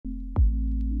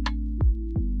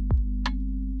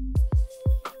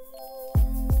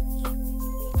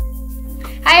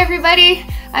Hi everybody!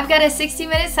 I've got a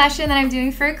 60-minute session that I'm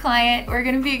doing for a client. We're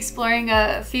going to be exploring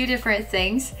a few different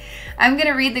things. I'm going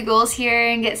to read the goals here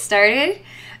and get started.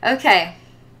 Okay.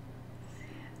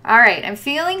 Alright, I'm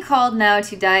feeling called now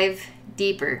to dive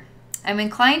deeper. I'm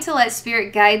inclined to let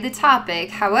spirit guide the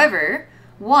topic. However,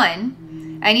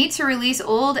 1, I need to release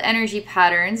old energy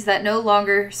patterns that no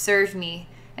longer serve me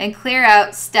and clear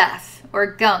out stuff or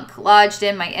gunk lodged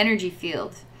in my energy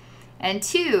field. And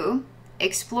 2,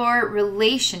 explore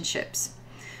relationships.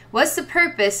 What's the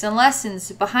purpose and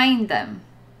lessons behind them?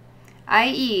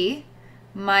 I.e.,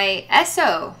 my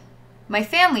SO, my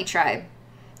family tribe,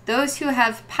 those who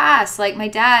have passed like my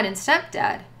dad and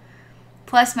stepdad,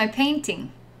 plus my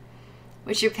painting,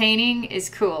 which your painting is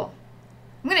cool.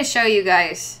 I'm going to show you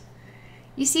guys.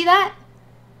 You see that?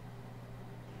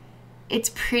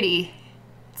 It's pretty.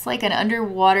 It's like an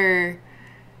underwater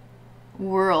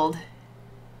world.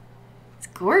 It's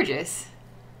gorgeous.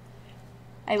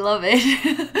 I love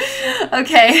it.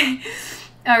 Okay.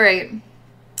 All right.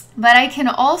 But I can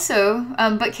also,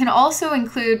 can also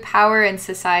include power and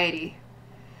society.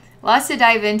 Lots to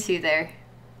dive into there.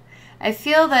 I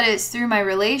feel that it's through my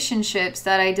relationships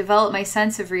that I develop my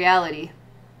sense of reality.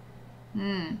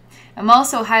 I'm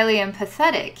also highly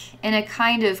empathetic in a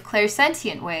kind of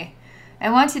clairsentient way. I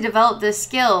want to develop this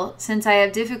skill since I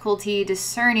have difficulty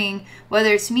discerning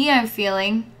whether it's me I'm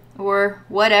feeling or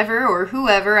whatever or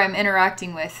whoever I'm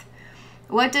interacting with.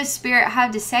 What does Spirit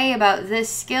have to say about this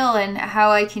skill and how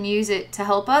I can use it to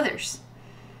help others?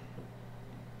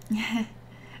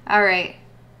 All right.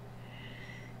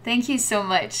 Thank you so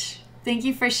much. Thank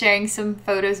you for sharing some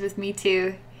photos with me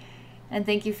too. And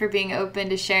thank you for being open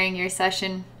to sharing your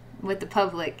session with the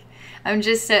public. I'm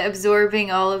just absorbing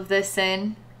all of this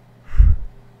in.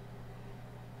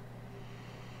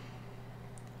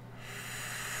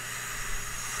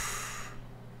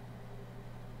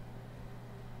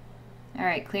 All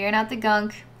right, clearing out the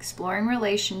gunk, exploring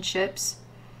relationships,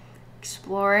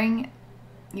 exploring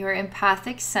your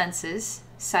empathic senses,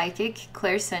 psychic,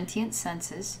 clairsentient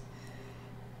senses,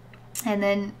 and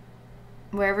then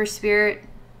wherever Spirit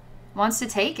wants to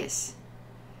take us.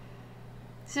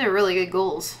 These are really good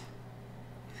goals.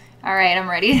 All right, I'm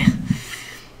ready.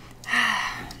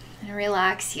 I'm gonna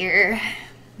relax here,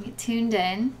 get tuned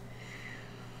in.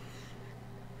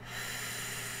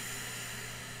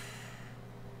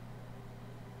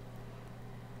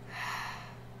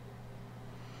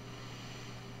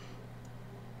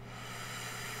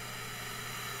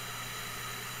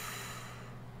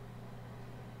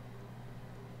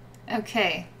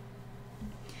 Okay.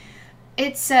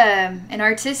 It's an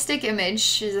artistic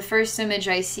image, is the first image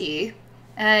I see,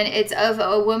 and it's of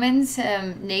a woman's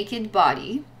naked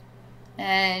body,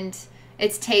 and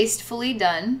it's tastefully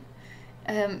done.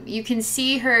 You can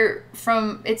see her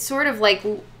from, it's sort of like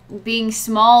being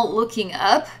small looking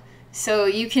up, so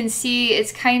you can see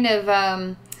it's kind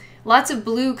of lots of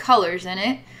blue colors in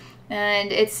it,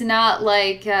 and it's not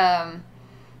like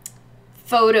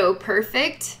photo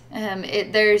perfect.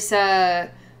 There's how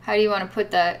do you want to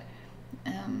put that?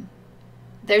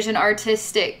 There's an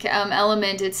artistic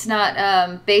element. It's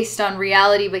not based on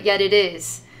reality, but yet it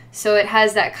is. So it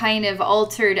has that kind of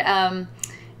altered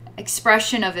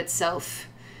expression of itself.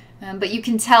 But you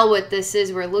can tell what this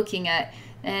is we're looking at.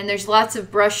 And there's lots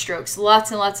of brush strokes,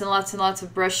 lots and lots and lots and lots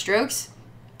of brush strokes.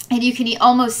 And you can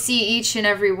almost see each and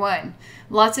every one.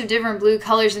 Lots of different blue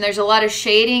colors, and there's a lot of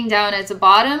shading down at the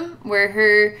bottom where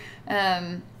her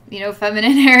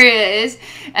feminine area is,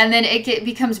 and then it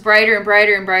becomes brighter and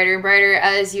brighter and brighter and brighter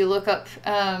as you look up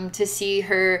to see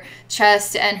her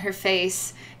chest and her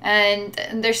face. And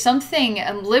there's something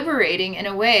liberating in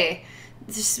a way.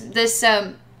 This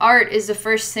art is the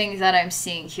first thing that I'm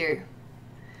seeing here.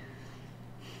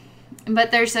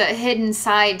 But there's a hidden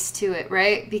sides to it,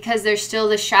 right? Because there's still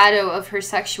the shadow of her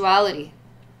sexuality.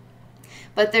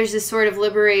 But there's this sort of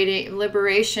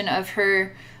liberation of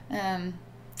her,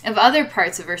 of other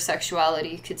parts of her sexuality,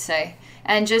 you could say,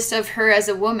 and just of her as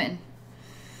a woman,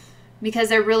 because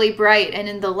they're really bright and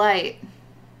in the light.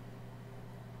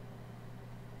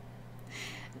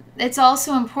 It's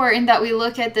also important that we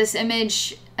look at this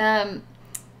image and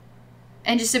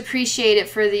just appreciate it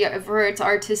for its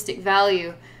artistic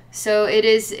value. So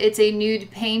it's a nude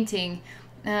painting,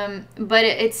 but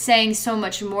it's saying so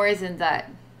much more than that.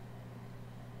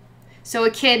 So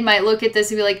a kid might look at this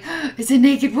and be like, oh, it's a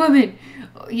naked woman,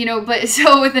 but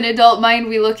so with an adult mind,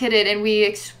 we look at it and we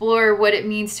explore what it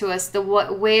means to us, the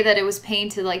way that it was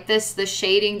painted like this, the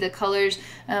shading, the colors,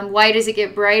 why does it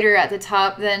get brighter at the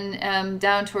top than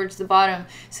down towards the bottom?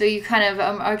 So you kind of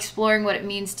are exploring what it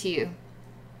means to you.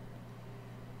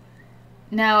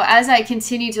 Now, as I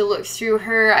continue to look through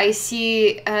her, I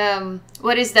see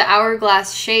what is the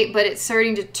hourglass shape, but it's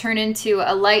starting to turn into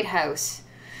a lighthouse.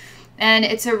 And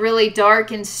it's a really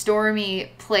dark and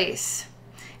stormy place.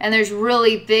 And there's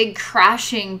really big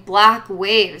crashing black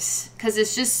waves because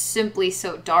it's just simply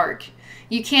so dark.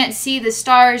 You can't see the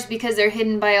stars because they're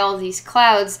hidden by all these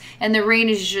clouds, and the rain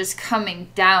is just coming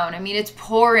down. I mean, it's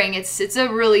pouring. It's a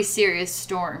really serious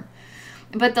storm.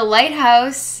 But the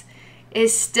lighthouse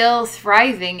is still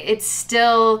thriving. It's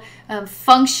still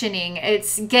functioning.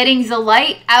 It's getting the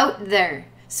light out there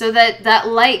so that that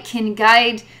light can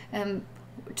guide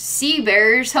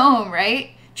seafarers home,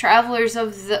 right? Travelers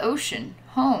of the ocean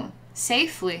home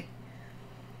safely.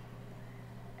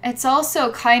 It's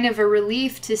also kind of a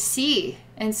relief to see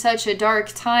in such a dark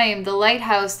time the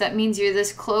lighthouse. That means you're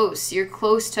this close. You're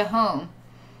close to home.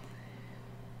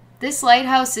 This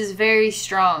lighthouse is very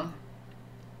strong.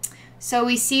 So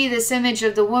we see this image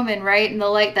of the woman, right? And the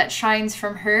light that shines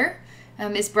from her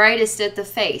is brightest at the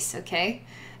face, okay?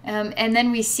 And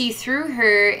then we see through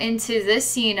her into this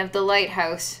scene of the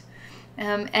lighthouse.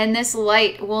 And this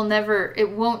light will never, it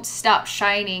won't stop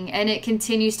shining, and it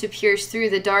continues to pierce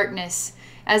through the darkness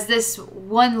as this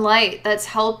one light that's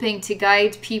helping to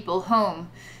guide people home.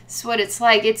 It's what it's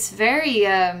like. It's very,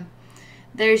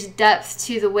 there's depth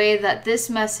to the way that this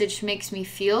message makes me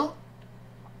feel.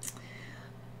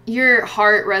 Your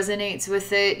heart resonates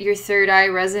with it. Your third eye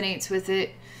resonates with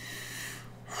it.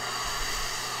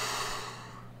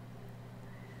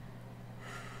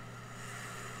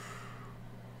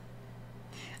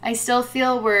 I still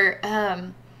feel we're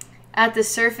at the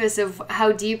surface of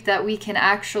how deep that we can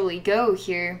actually go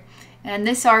here. And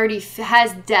this already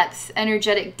has depth,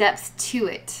 energetic depth to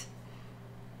it.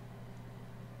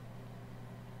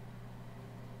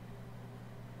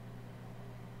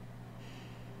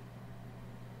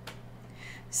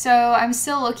 So I'm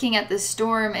still looking at the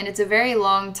storm, and it's a very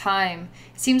long time.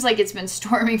 It seems like it's been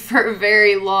storming for a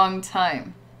very long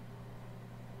time.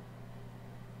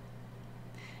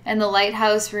 And the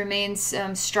lighthouse remains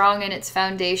strong in its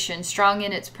foundation, strong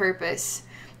in its purpose,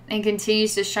 and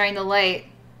continues to shine the light.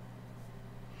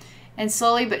 And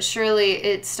slowly but surely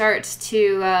it starts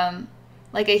to,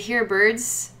 like I hear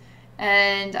birds,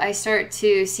 and I start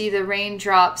to see the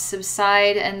raindrops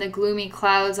subside, and the gloomy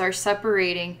clouds are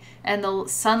separating, and the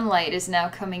sunlight is now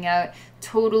coming out.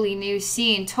 Totally new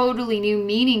scene, totally new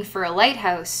meaning for a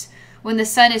lighthouse. When the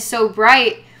sun is so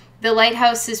bright, the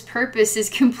lighthouse's purpose is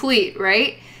complete,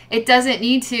 right? It doesn't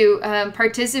need to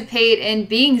participate in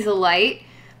being the light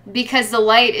because the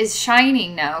light is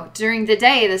shining now. During the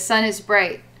day, the sun is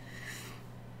bright.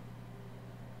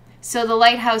 So the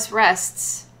lighthouse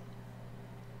rests.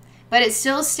 But it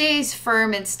still stays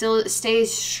firm and still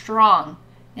stays strong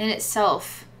in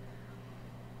itself.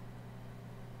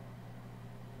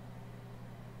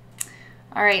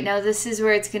 All right, now this is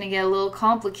where it's going to get a little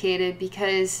complicated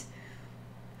because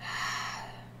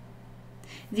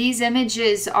these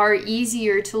images are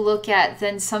easier to look at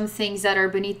than some things that are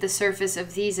beneath the surface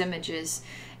of these images.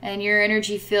 And your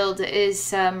energy field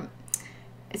is,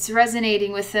 it's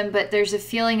resonating with them, but there's a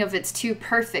feeling of it's too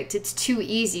perfect, it's too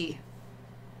easy.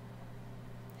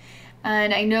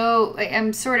 And I know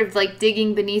I'm sort of like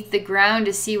digging beneath the ground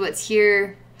to see what's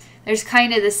here. There's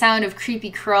kind of the sound of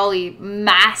creepy crawly,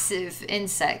 massive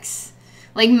insects.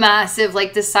 Like massive,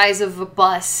 like the size of a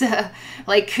bus.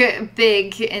 Like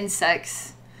big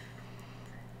insects.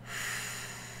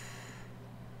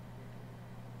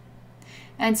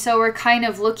 And so we're kind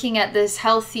of looking at this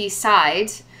healthy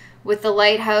side with the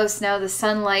lighthouse, now the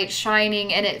sunlight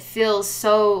shining, and it feels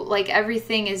so like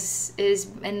everything is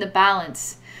in the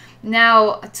balance.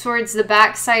 Now, towards the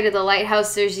back side of the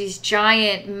lighthouse, there's these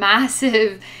giant,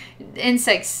 massive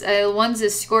insects. One's a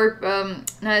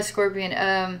not a scorpion.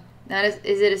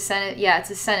 Is it a centipede? Yeah, it's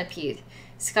a centipede.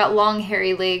 It's got long,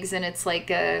 hairy legs, and it's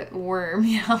like a worm,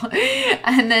 you know.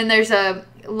 And then there's a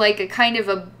kind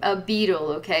of a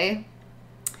beetle. Okay.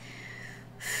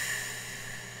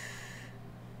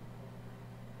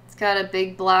 It's got a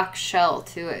big black shell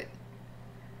to it.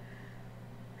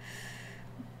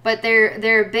 But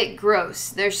they're a bit gross.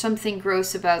 There's something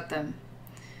gross about them.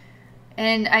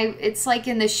 And it's like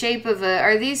in the shape of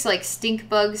are these like stink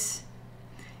bugs?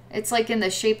 It's like in the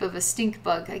shape of a stink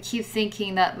bug. I keep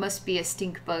thinking that must be a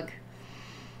stink bug.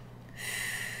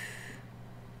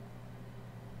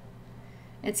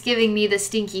 It's giving me the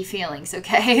stinky feelings,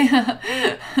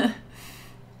 okay?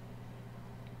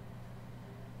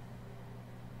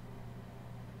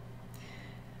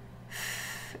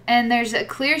 And there's a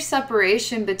clear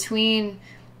separation between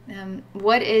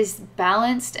what is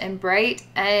balanced and bright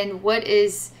and what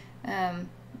is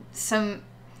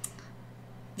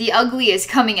the ugly is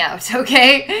coming out,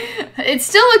 okay? It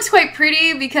still looks quite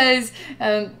pretty because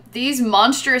these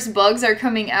monstrous bugs are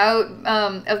coming out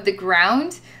of the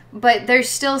ground, but there's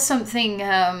still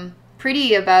something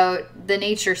pretty about the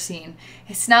nature scene.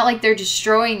 It's not like they're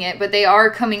destroying it, but they are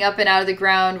coming up and out of the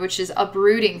ground, which is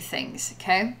uprooting things,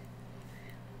 okay?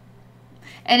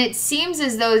 And it seems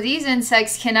as though these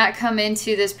insects cannot come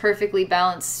into this perfectly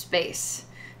balanced space.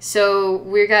 So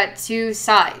we've got two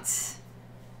sides.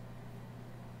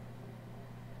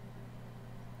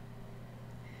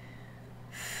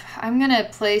 I'm going to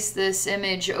place this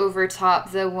image over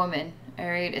top the woman, all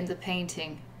right, in the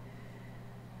painting.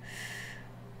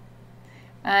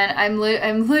 And I'm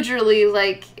literally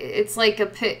like, it's like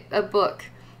a book.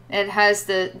 It has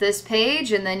this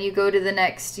page, and then you go to the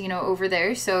next, you know, over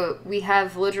there. So we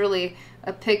have literally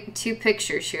two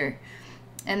pictures here,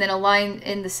 and then a line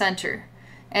in the center.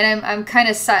 And I'm kind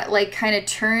of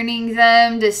turning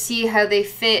them to see how they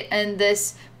fit in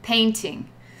this painting.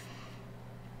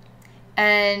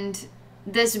 And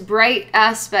this bright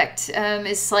aspect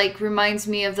is like, reminds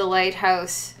me of the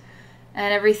lighthouse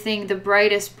and everything, the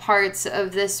brightest parts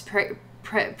of this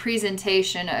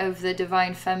presentation of the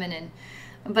divine feminine.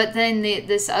 But then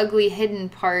this ugly hidden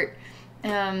part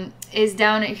is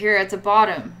down here at the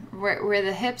bottom where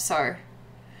the hips are.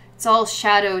 It's all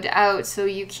shadowed out, so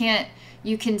you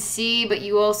can see, but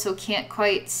you also can't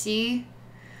quite see.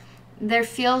 There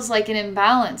feels like an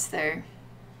imbalance there.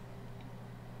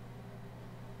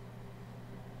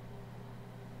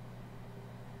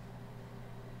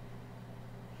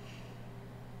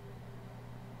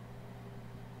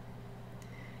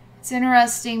 It's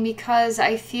interesting because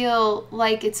I feel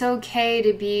like it's okay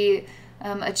to be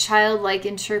a childlike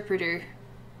interpreter.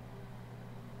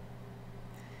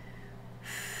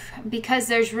 Because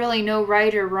there's really no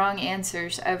right or wrong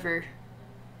answers ever.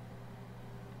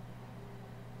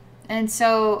 And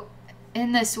so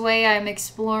in this way, I'm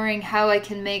exploring how I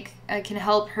can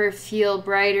help her feel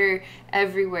brighter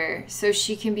everywhere, so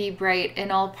she can be bright in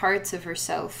all parts of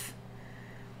herself.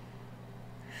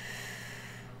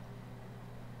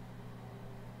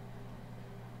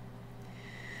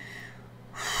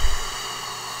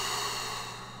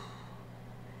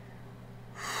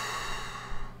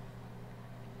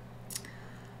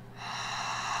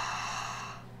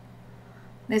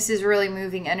 This is really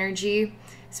moving energy.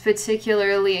 It's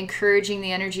particularly encouraging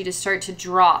the energy to start to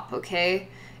drop, okay?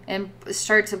 And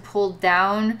start to pull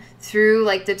down through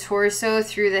like the torso,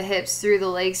 through the hips, through the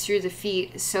legs, through the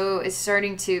feet. So it's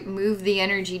starting to move the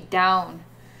energy down.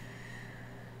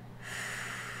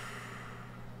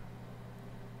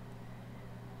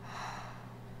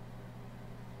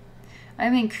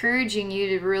 I'm encouraging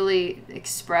you to really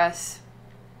express,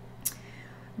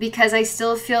 because I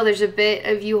still feel there's a bit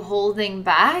of you holding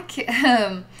back.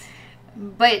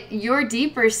 But your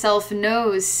deeper self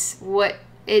knows what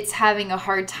it's having a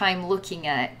hard time looking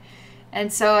at.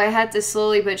 And so I had to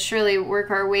slowly but surely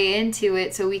work our way into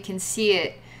it so we can see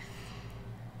it.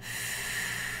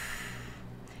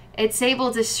 It's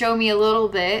able to show me a little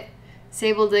bit. It's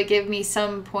able to give me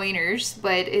some pointers,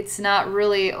 but it's not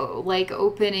really like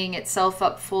opening itself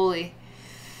up fully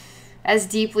as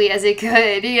deeply as it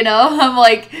could, you know? I'm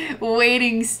like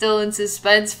waiting still in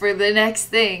suspense for the next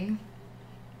thing.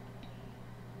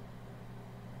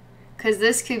 Because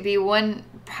this could be one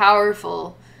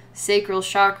powerful sacral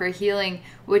chakra healing,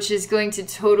 which is going to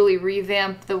totally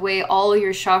revamp the way all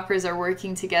your chakras are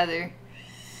working together.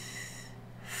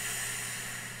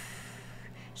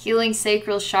 Healing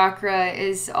sacral chakra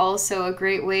is also a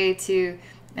great way to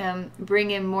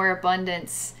bring in more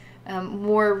abundance,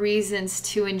 more reasons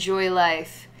to enjoy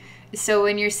life. So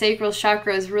when your sacral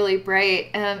chakra is really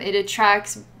bright, it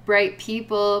attracts bright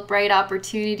people, bright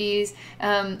opportunities,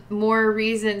 more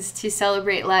reasons to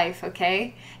celebrate life,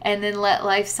 okay? And then let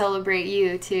life celebrate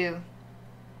you too.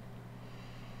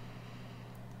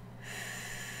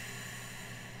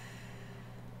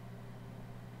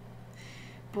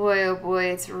 Boy, oh boy,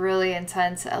 it's really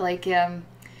intense. Like,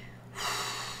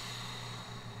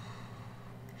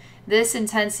 this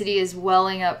intensity is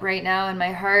welling up right now in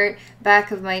my heart, back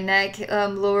of my neck,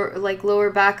 lower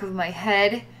back of my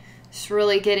head. Just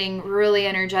really getting really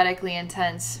energetically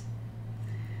intense.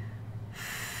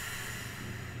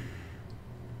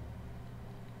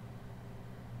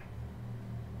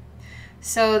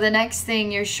 So the next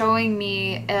thing, you're showing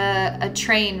me a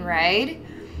train ride.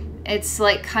 It's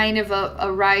like kind of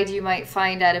a ride you might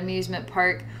find at amusement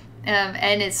park.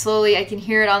 And it's slowly, I can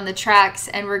hear it on the tracks,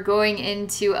 and we're going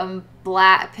into a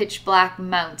pitch black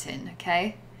mountain,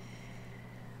 okay?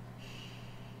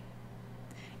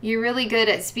 You're really good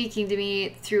at speaking to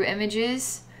me through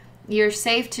images. you're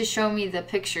safe to show me the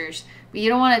pictures, but you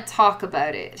don't want to talk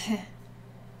about it.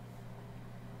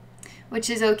 Which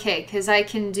is okay, because I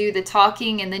can do the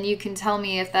talking and then you can tell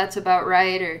me if that's about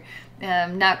right or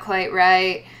not quite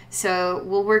right. So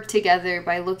we'll work together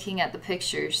by looking at the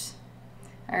pictures.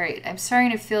 All right, I'm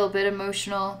starting to feel a bit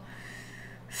emotional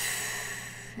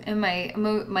in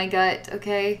my gut,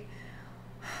 okay?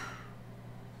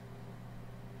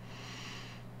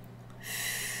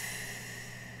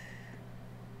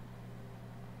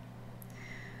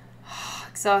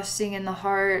 Exhausting in the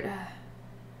heart.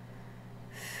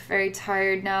 Very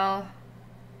tired now.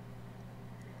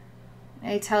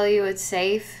 I tell you it's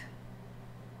safe.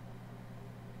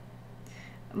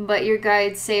 But your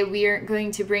guides say we aren't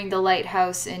going to bring the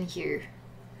lighthouse in here.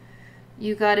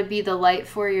 You got to be the light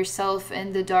for yourself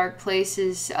in the dark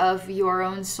places of your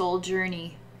own soul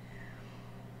journey.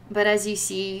 But as you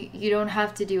see, you don't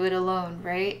have to do it alone,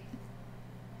 right?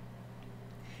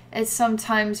 It's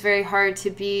sometimes very hard to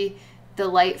be the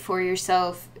light for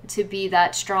yourself. To be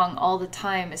that strong all the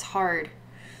time is hard.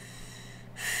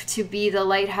 To be the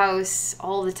lighthouse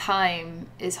all the time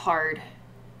is hard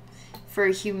for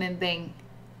a human being.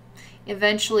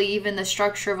 Eventually, even the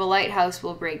structure of a lighthouse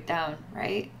will break down,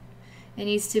 right? It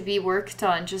needs to be worked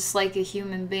on just like a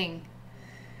human being.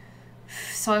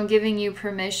 So I'm giving you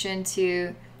permission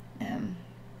to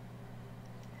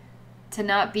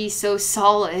not be so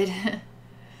solid,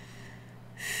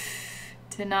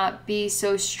 to not be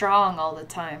so strong all the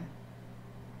time.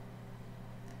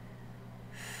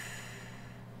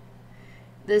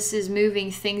 This is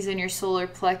moving things in your solar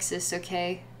plexus,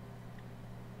 okay?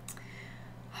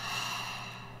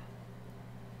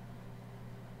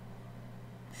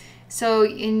 So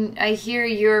I hear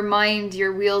your mind,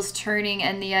 your wheels turning,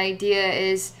 and the idea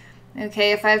is,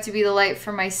 okay, if I have to be the light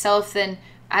for myself, then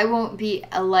I won't be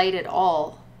a light at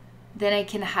all. Then I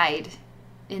can hide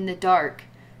in the dark.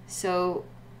 So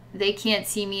they can't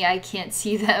see me, I can't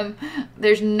see them.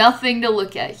 There's nothing to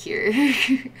look at here.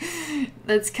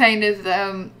 That's kind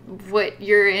of what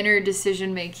your inner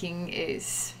decision making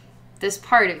is. This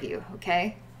part of you,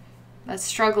 okay? That's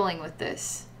struggling with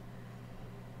this.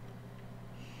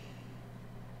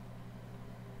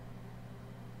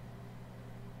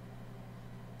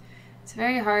 It's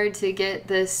very hard to get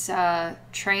this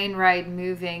train ride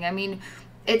moving. I mean,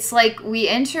 it's like we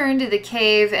enter into the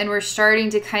cave and we're starting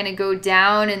to kind of go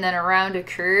down and then around a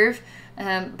curve,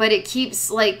 but it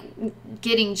keeps like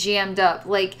getting jammed up,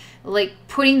 like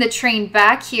putting the train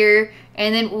back here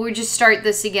and then we just start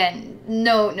this again.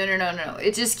 No.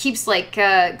 It just keeps like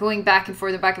going back and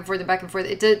forth and back and forth and back and forth.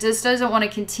 It just doesn't want to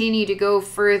continue to go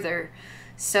further.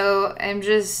 So I'm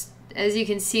just, as you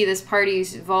can see, this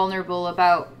party's vulnerable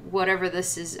about whatever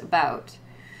this is about.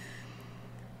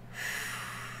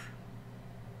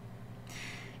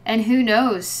 And who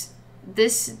knows,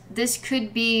 this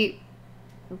could be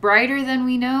brighter than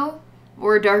we know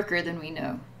or darker than we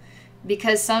know.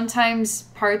 Because sometimes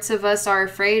parts of us are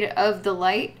afraid of the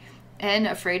light and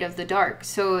afraid of the dark.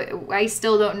 So I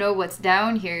still don't know what's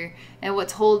down here and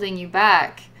what's holding you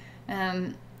back.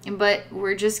 But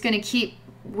we're just going to keep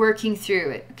working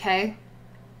through it, okay?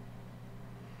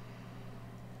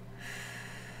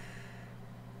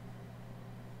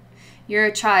 You're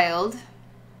a child.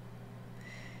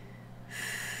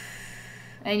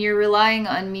 And you're relying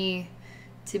on me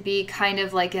to be kind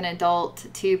of like an adult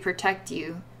to protect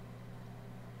you.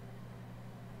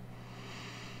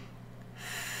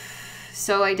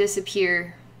 So I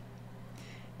disappear.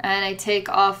 And I take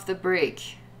off the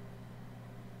brake.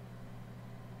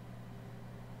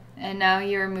 And now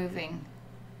you're moving.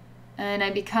 And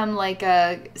I become like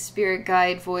a spirit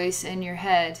guide voice in your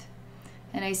head.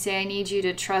 And I say, I need you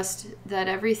to trust that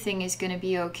everything is going to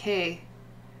be okay.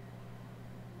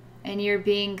 And you're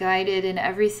being guided, and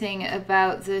everything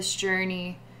about this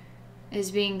journey is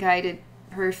being guided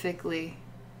perfectly.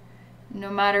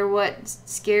 No matter what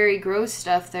scary, gross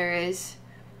stuff there is,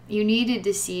 you needed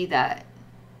to see that.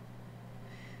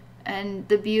 And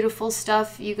the beautiful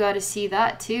stuff, you got to see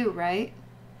that too, right?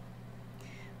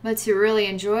 But to really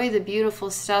enjoy the beautiful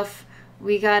stuff,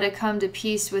 we got to come to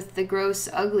peace with the gross,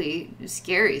 ugly,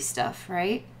 scary stuff,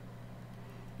 right?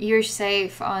 You're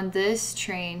safe on this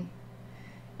train.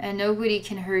 And nobody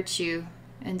can hurt you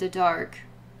in the dark.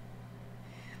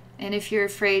 And if you're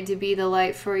afraid to be the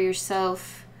light for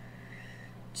yourself,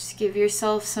 just give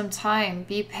yourself some time.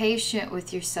 Be patient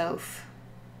with yourself.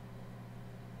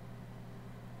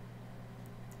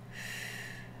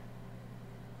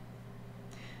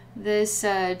 This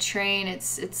train,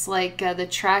 it's like the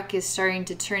track is starting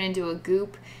to turn into a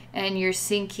goop and you're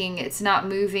sinking. It's not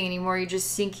moving anymore. You're just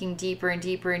sinking deeper and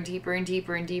deeper and deeper and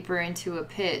deeper and deeper into a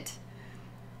pit.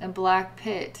 a black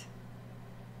pit.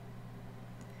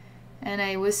 And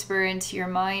I whisper into your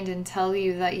mind and tell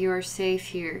you that you are safe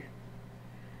here.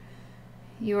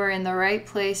 You are in the right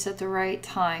place at the right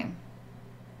time.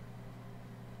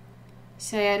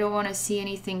 Say, I don't want to see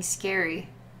anything scary.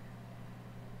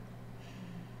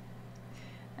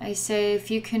 I say,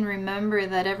 if you can remember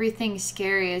that everything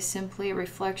scary is simply a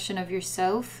reflection of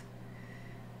yourself,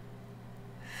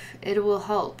 it will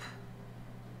help.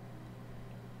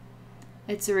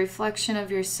 It's a reflection of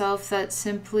yourself that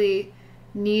simply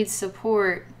needs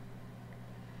support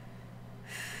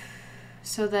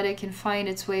so that it can find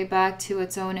its way back to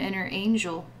its own inner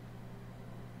angel.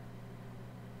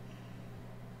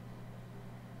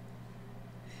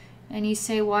 And you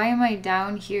say, why am I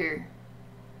down here?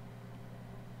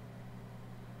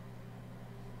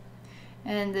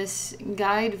 And this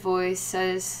guide voice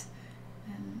says,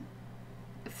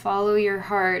 follow your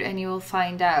heart and you will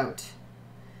find out.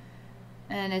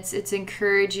 And it's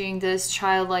encouraging this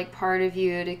childlike part of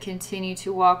you to continue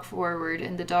to walk forward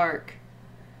in the dark.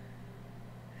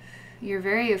 You're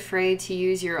very afraid to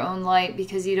use your own light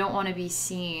because you don't want to be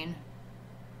seen.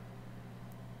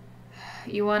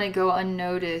 You want to go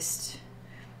unnoticed.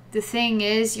 The thing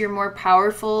is, you're more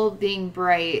powerful being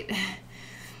bright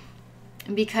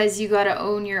because you got to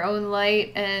own your own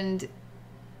light, and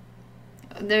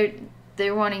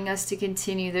they're wanting us to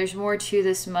continue. There's more to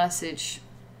this message.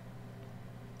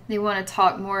 They want to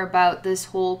talk more about this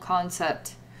whole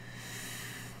concept.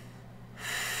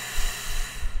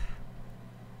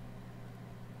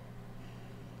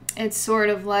 It's sort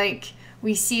of like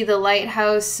we see the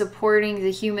lighthouse supporting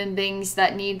the human beings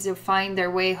that need to find their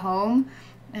way home,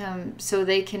 so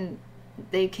they can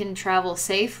travel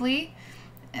safely.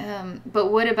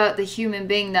 But what about the human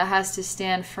being that has to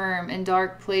stand firm in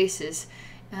dark places?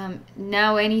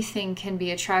 Now anything can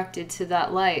be attracted to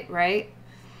that light, right?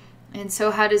 And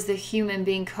so how does the human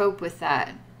being cope with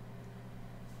that?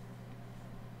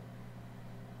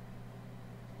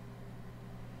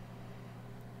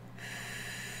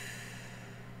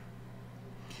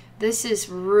 This is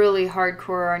really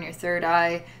hardcore on your third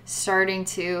eye, starting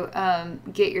to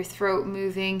get your throat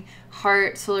moving,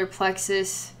 heart, solar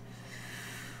plexus,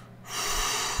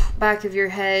 back of your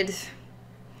head.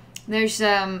 There's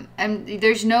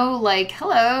no like,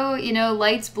 hello,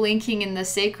 lights blinking in the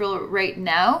sacral right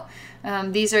now.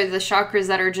 These are the chakras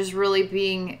that are just really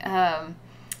being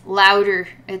louder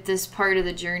at this part of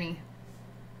the journey.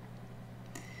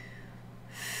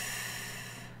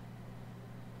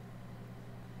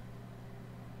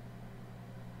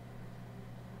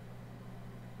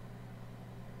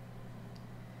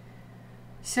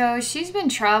 So she's been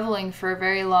traveling for a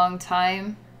very long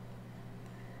time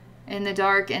in the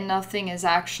dark, and nothing has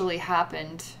actually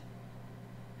happened.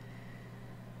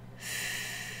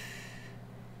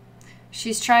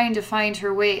 She's trying to find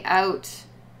her way out.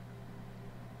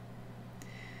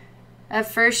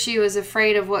 At first she was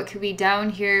afraid of what could be down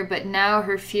here, but now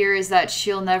her fear is that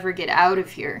she'll never get out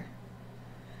of here.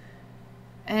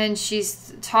 And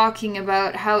she's talking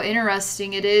about how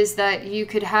interesting it is that you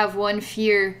could have one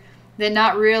fear, then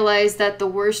not realize that the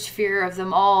worst fear of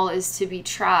them all is to be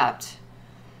trapped.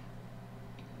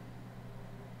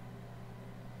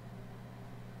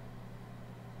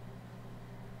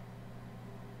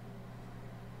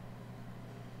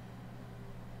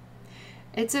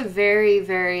 It's a very,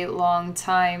 very long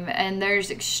time, and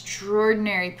there's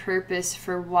extraordinary purpose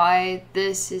for why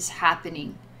this is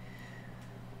happening.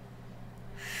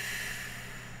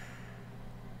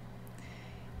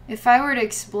 If I were to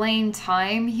explain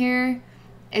time here,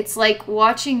 it's like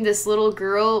watching this little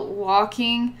girl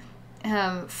walking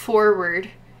forward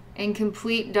in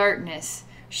complete darkness.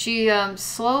 She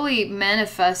slowly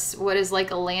manifests what is like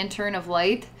a lantern of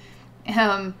light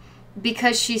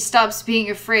because she stops being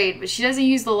afraid. But she doesn't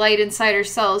use the light inside her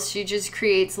cells. She just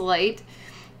creates light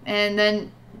and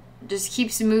then just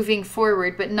keeps moving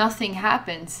forward, but nothing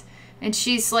happens. And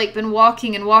she's like been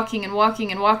walking and walking and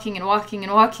walking and walking and walking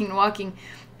and walking and walking.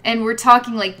 And we're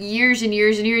talking like years and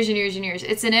years and years and years and years.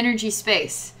 It's an energy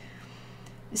space.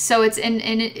 So it's in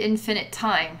infinite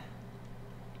time.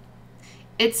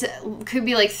 It could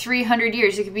be like 300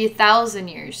 years. It could be 1,000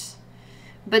 years.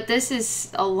 But this is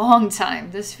a long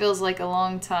time. This feels like a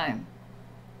long time.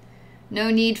 No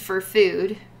need for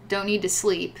food. Don't need to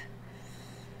sleep.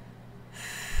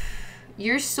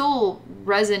 Your soul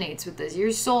resonates with this.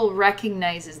 Your soul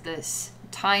recognizes this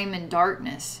time and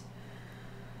darkness.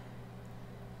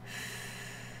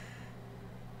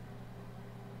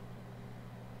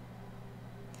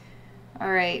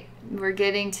 All right, we're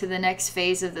getting to the next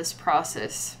phase of this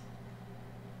process.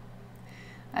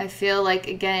 I feel like,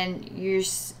 again, you're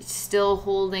still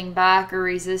holding back or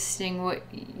resisting what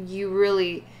you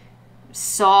really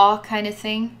saw, kind of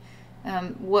thing.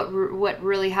 What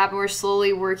really happened. We're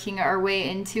slowly working our way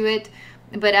into it.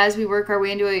 But as we work our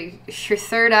way into it, your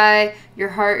third eye, your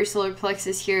heart, your solar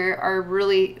plexus here are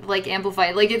really like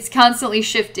amplified. Like it's constantly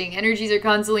shifting. Energies are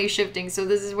constantly shifting. So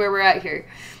this is where we're at here.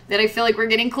 That I feel like we're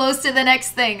getting close to the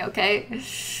next thing, okay?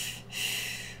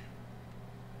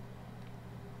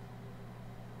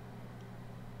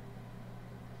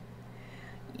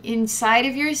 Inside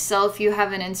of yourself, you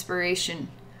have an inspiration.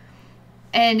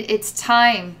 And it's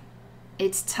time.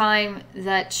 It's time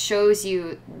that shows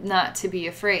you not to be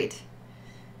afraid.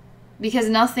 Because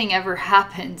nothing ever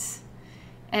happens.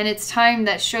 And it's time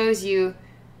that shows you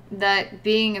that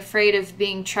being afraid of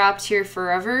being trapped here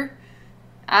forever,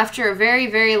 after a very,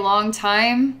 very long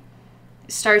time,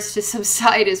 starts to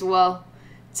subside as well.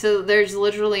 So there's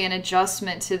literally an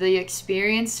adjustment to the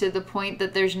experience to the point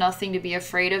that there's nothing to be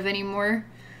afraid of anymore,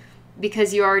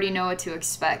 because you already know what to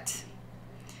expect.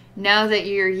 Now that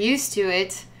you're used to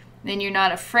it, and you're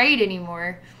not afraid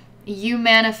anymore, you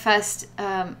manifest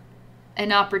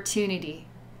an opportunity,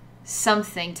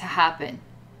 something to happen.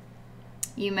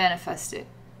 You manifest it.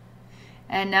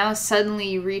 And now suddenly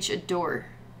you reach a door.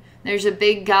 There's a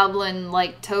big goblin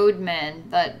like toad man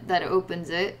that opens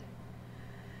it.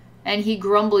 And he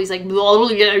grumbles, he's like,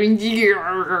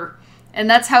 and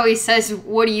that's how he says,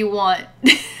 "What do you want?"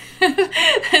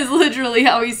 That's literally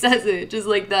how he says it, just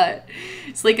like that.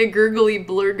 It's like a gurgly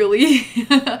blurgly.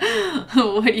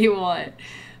 What do you want?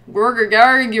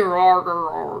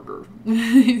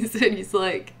 He's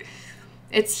like,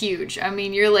 it's huge. I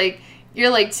mean, you're like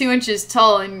 2 inches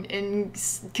tall in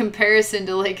comparison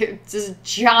to like this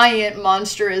giant,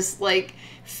 monstrous, like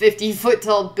 50-foot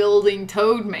tall building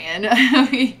toad man. I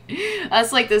mean,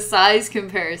 that's like the size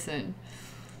comparison.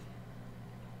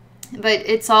 But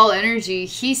it's all energy.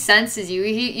 He senses you.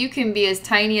 You can be as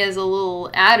tiny as a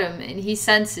little atom, and he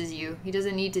senses you. He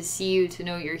doesn't need to see you to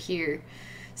know you're here.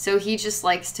 So he just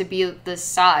likes to be this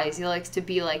size. He likes to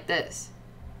be like this.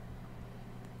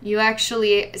 You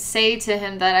actually say to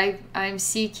him that I'm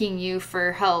seeking you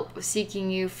for help,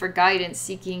 seeking you for guidance,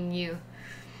 seeking you.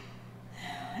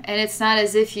 And it's not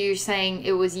as if you're saying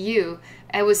it was you.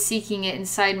 I was seeking it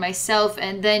inside myself,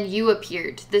 and then you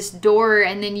appeared. This door,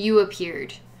 and then you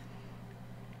appeared.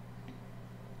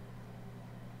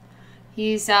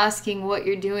 He's asking what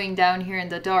you're doing down here in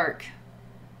the dark.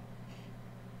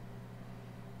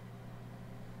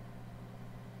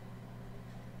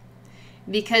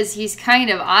 Because he's kind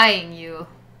of eyeing you.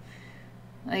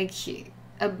 Like,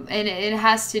 and it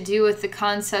has to do with the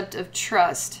concept of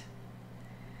trust.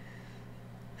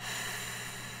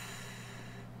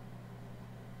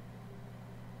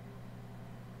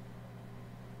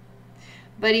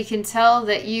 But he can tell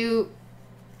that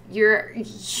you're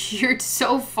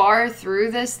so far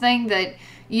through this thing that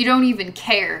you don't even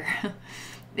care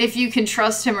if you can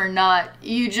trust him or not.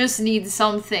 You just need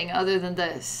something other than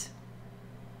this.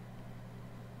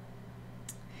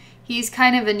 He's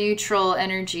kind of a neutral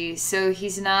energy, so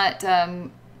he's not,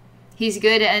 he's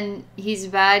good and he's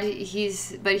bad,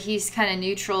 but he's kind of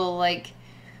neutral, like,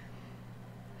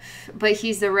 but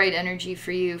he's the right energy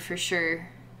for you, for sure,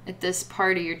 at this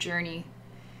part of your journey.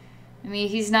 I mean,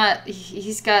 he's got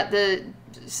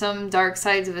some dark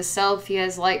sides of himself, he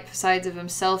has light sides of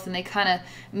himself, and they kind of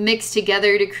mix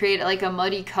together to create like a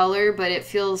muddy color, but it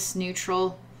feels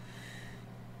neutral.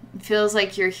 It feels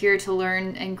like you're here to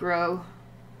learn and grow.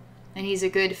 And he's a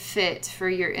good fit for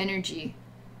your energy.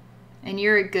 And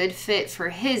you're a good fit for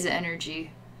his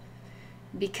energy.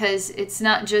 Because it's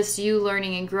not just you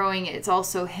learning and growing, it's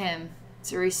also him.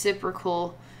 It's a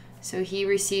reciprocal. So he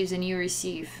receives and you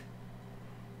receive.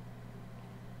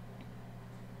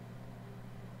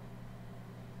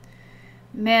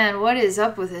 Man, what is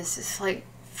up with this? It's like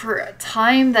for a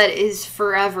time that is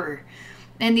forever.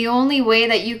 And the only way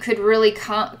that you could really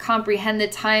comprehend the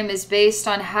time is based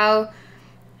on how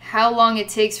long it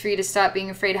takes for you to stop being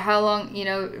afraid, how long,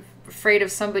 afraid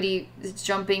of somebody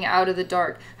jumping out of the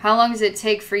dark. How long does it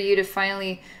take for you to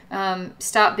finally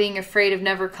stop being afraid of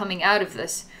never coming out of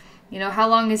this? How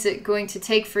long is it going to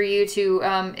take for you to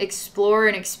explore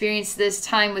and experience this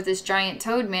time with this giant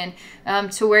toad man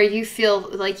to where you feel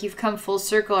like you've come full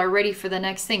circle, are ready for the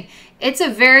next thing? It's a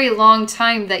very long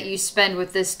time that you spend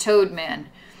with this toad man.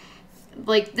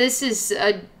 Like, this is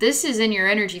in your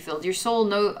energy field. Your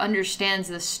soul understands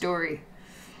this story.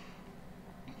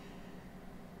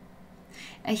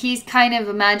 And he's kind of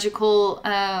a magical,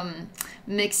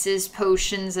 mixes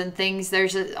potions and things.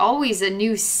 There's always a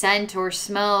new scent or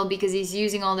smell because he's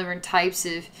using all different types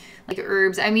of like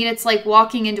herbs. I mean, it's like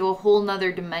walking into a whole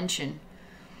nother dimension.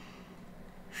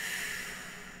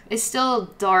 It's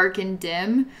still dark and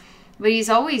dim, but he's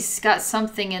always got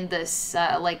something in this,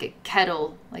 like a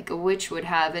kettle, like a witch would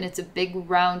have, and it's a big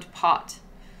round pot.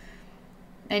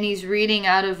 And he's reading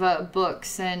out of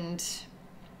books and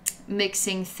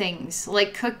mixing things,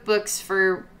 like cookbooks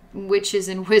for witches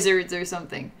and wizards or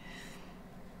something.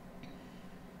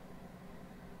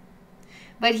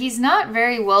 But he's not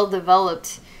very well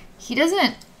developed. He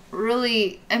doesn't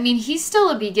really, I mean, he's still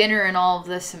a beginner in all of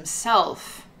this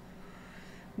himself.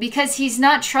 Because he's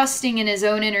not trusting in his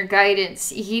own inner guidance.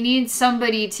 He needs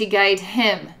somebody to guide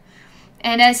him.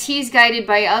 And as he's guided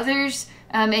by others,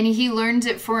 and he learns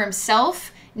it for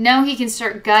himself, now he can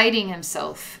start guiding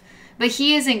himself. But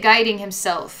he isn't guiding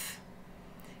himself.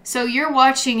 So you're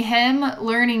watching him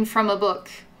learning from a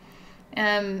book.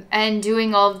 And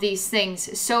doing all of these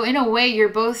things. So in a way, you're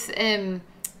both in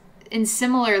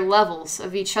similar levels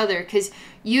of each other, because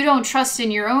you don't trust in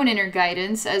your own inner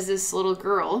guidance as this little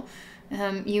girl.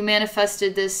 You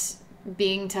manifested this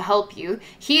being to help you.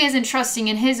 He isn't trusting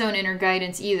in his own inner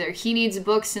guidance either. He needs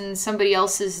books and somebody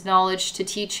else's knowledge to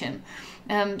teach him.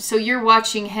 So you're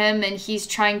watching him, and he's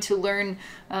trying to learn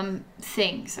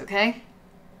things, okay?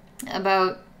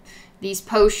 About these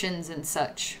potions and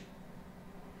such.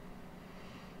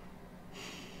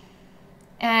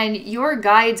 And your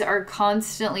guides are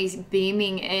constantly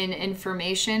beaming in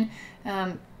information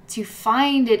to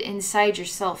find it inside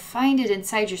yourself. Find it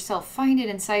inside yourself. Find it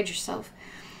inside yourself.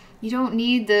 You don't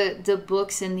need the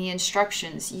books and the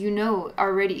instructions. You know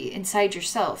already inside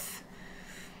yourself.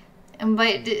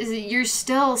 But you're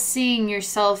still seeing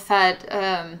yourself at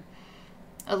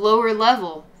a lower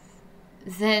level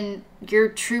than your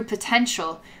true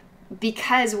potential.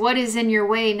 Because what is in your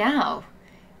way now?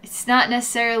 It's not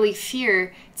necessarily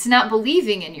fear. It's not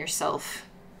believing in yourself.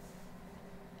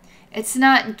 It's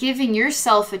not giving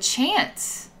yourself a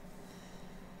chance.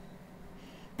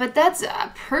 But that's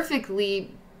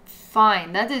perfectly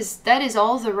fine. That is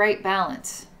all the right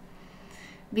balance.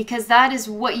 Because that is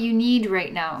what you need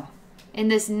right now. In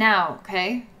this now,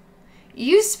 okay?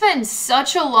 You spend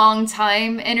such a long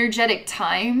time, energetic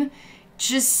time,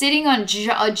 just sitting on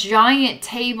a giant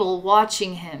table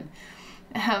watching him.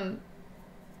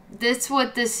 That's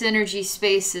what this energy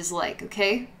space is like,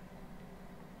 okay?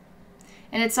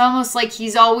 And it's almost like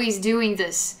he's always doing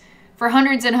this. For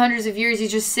hundreds and hundreds of years,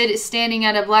 he's just standing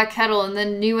at a black kettle, and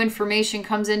then new information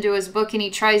comes into his book, and he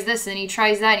tries this, and he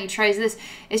tries that, and he tries this.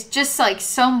 It's just like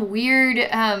some weird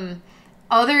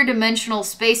other dimensional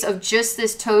space of just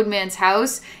this Toad Man's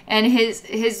house, and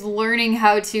his learning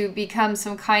how to become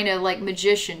some kind of like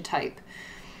magician type.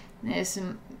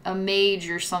 A mage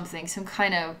or something, some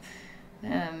kind of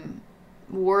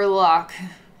warlock.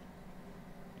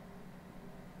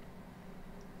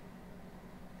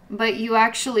 But you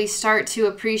actually start to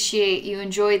appreciate, you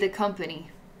enjoy the company.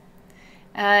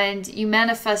 And you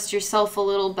manifest yourself a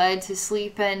little bed to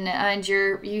sleep in, and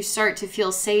you start to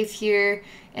feel safe here,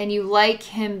 and you like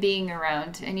him being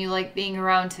around, and you like being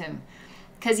around him.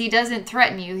 Because he doesn't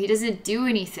threaten you, he doesn't do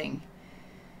anything.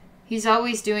 He's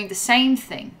always doing the same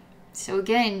thing. So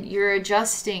again, you're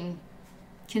adjusting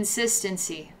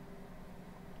consistency.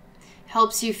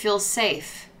 Helps you feel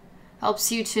safe.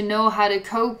 Helps you to know how to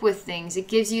cope with things. It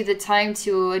gives you the time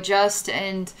to adjust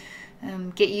and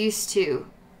get used to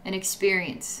and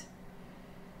experience.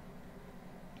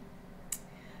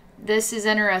 This is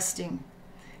interesting.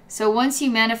 So once you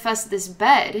manifest this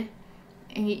bed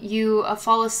and you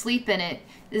fall asleep in it,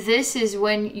 this is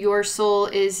when your soul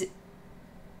is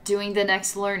doing the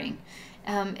next learning.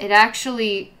 It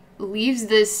actually leaves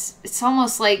this, it's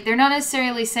almost like, they're not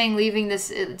necessarily saying leaving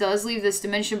this, it does leave this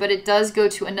dimension, but it does go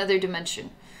to another dimension.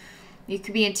 You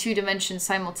could be in 2 dimensions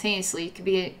simultaneously. You could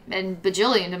be in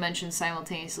bajillion dimensions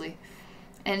simultaneously.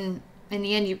 And in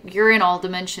the end, you're in all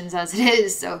dimensions as it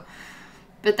is. So,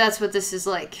 but that's what this is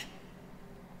like.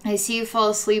 I see you fall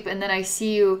asleep, and then I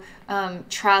see you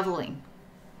traveling.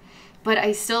 But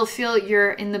I still feel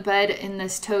you're in the bed in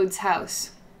this toad's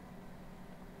house.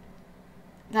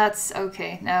 That's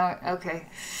okay. Now, okay.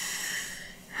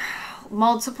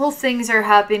 Multiple things are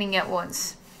happening at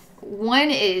once.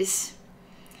 One is,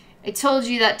 I told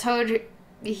you that toad,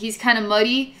 he's kind of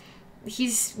muddy.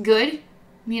 He's good.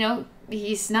 You know,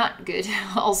 he's not good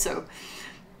also.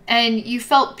 And you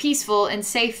felt peaceful and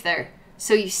safe there.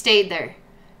 So you stayed there.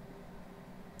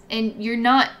 And you're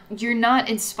not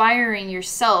inspiring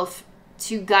yourself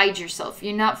to guide yourself.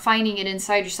 You're not finding it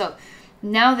inside yourself.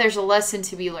 Now there's a lesson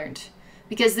to be learned.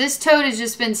 Because this toad has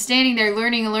just been standing there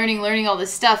learning all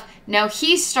this stuff. Now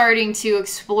he's starting to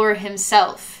explore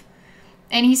himself.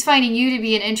 And he's finding you to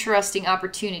be an interesting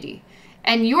opportunity.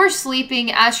 And you're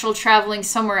sleeping, astral traveling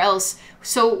somewhere else.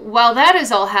 So while that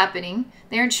is all happening,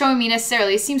 they aren't showing me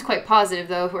necessarily. It seems quite positive,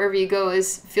 though. Wherever you go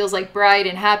feels like bright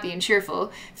and happy and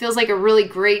cheerful. Feels like a really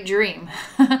great dream.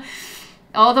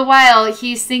 All the while,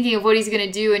 he's thinking of what he's going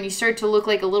to do, and you start to look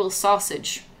like a little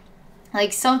sausage.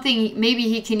 Like something, maybe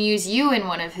he can use you in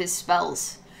one of his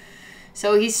spells.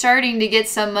 So he's starting to get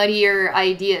some muddier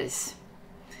ideas.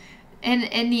 And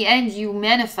in the end, you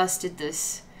manifested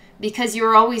this because you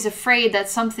were always afraid that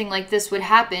something like this would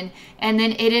happen, and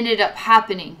then it ended up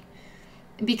happening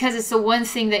because it's the one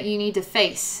thing that you need to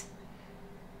face.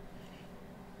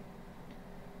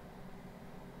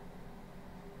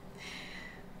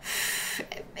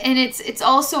 And it's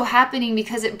also happening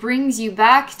because it brings you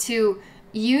back to,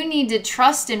 you need to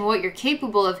trust in what you're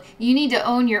capable of. You need to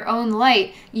own your own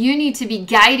light. You need to be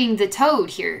guiding the toad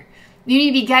here. You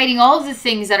need to be guiding all of the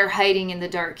things that are hiding in the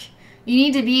dark.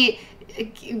 You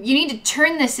need to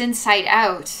turn this inside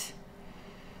out.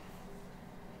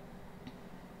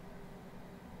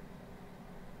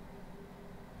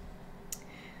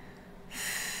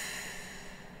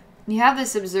 You have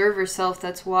this observer self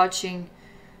that's watching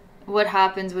what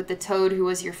happens with the toad who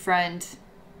was your friend.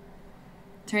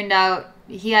 Turned out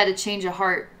he had to change a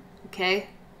heart, okay?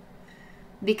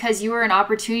 Because you were an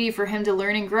opportunity for him to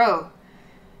learn and grow.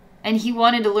 And he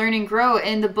wanted to learn and grow,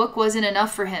 and the book wasn't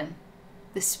enough for him.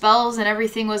 The spells and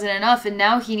everything wasn't enough, and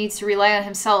now he needs to rely on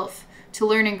himself to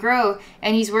learn and grow,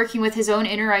 and he's working with his own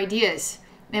inner ideas.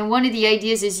 And one of the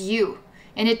ideas is you.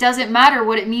 And it doesn't matter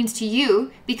what it means to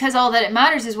you, because all that it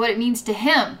matters is what it means to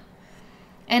him.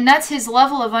 And that's his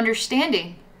level of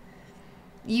understanding.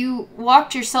 You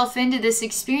walked yourself into this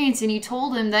experience and you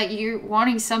told him that you're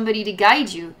wanting somebody to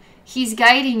guide you. He's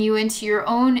guiding you into your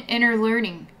own inner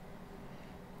learning,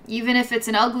 even if it's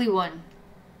an ugly one.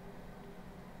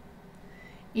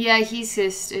 Yeah, he's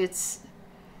just,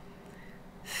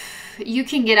 you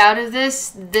can get out of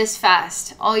this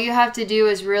fast. All you have to do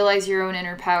is realize your own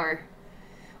inner power.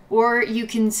 Or you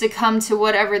can succumb to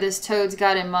whatever this toad's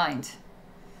got in mind.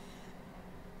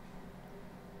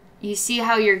 You see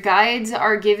how your guides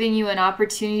are giving you an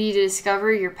opportunity to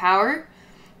discover your power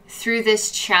through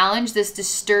this challenge, this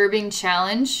disturbing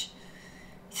challenge.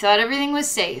 You thought everything was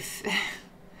safe.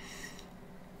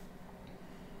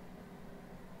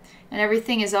 And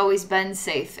everything has always been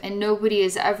safe, and nobody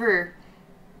has ever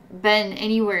been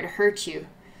anywhere to hurt you.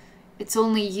 It's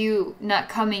only you not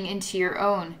coming into your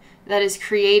own that is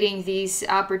creating these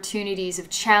opportunities of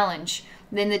challenge.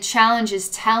 Then the challenge is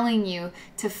telling you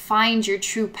to find your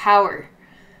true power.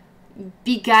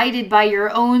 Be guided by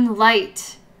your own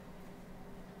light.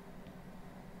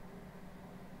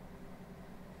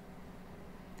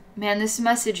 Man, this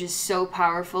message is so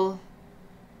powerful.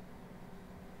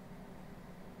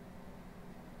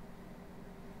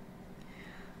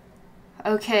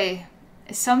 Okay,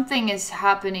 something is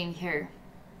happening here.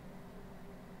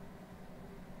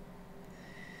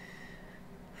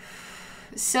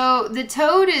 So the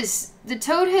toad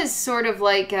has sort of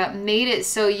like made it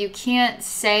so you can't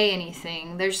say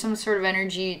anything. There's some sort of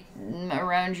energy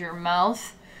around your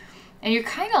mouth, and you're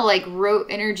kind of like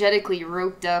energetically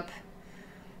roped up.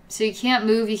 So you can't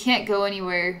move, you can't go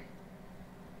anywhere.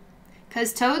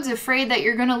 Because Toad's afraid that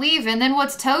you're going to leave, and then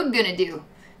what's Toad going to do?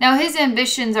 Now his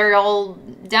ambitions are all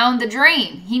down the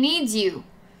drain. He needs you.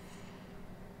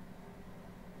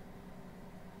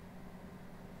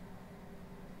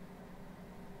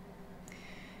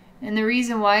 And the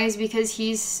reason why is because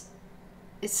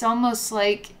it's almost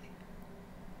like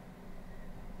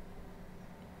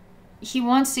he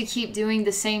wants to keep doing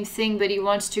the same thing, but he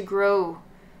wants to grow.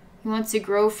 He wants to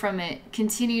grow from it.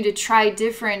 Continue to try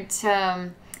different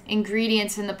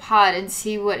ingredients in the pot and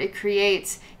see what it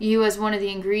creates. You as one of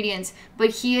the ingredients.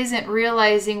 But he isn't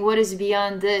realizing what is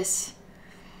beyond this.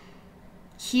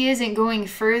 He isn't going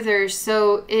further.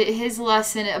 So his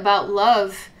lesson about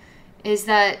love is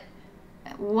that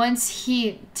once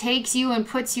he takes you and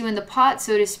puts you in the pot,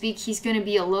 so to speak, he's going to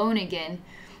be alone again.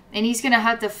 And he's going to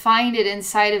have to find it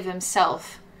inside of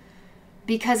himself.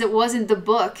 Because it wasn't the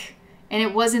book, and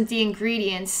it wasn't the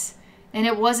ingredients, and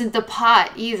it wasn't the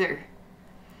pot either.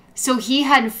 So he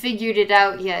hadn't figured it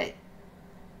out yet.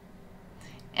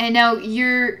 And now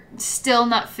you're still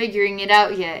not figuring it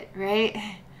out yet,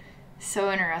 right?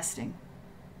 So interesting.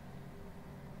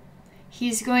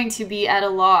 He's going to be at a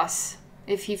loss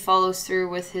if he follows through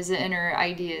with his inner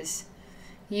ideas.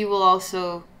 You will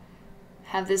also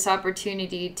have this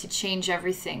opportunity to change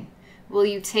everything. Will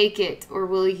you take it or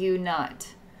will you not?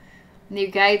 And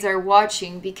your guides are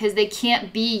watching because they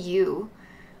can't be you.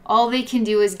 All they can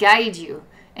do is guide you.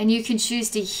 And you can choose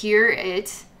to hear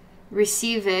it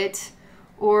receive it,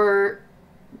 or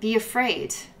be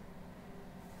afraid.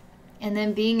 And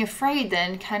then being afraid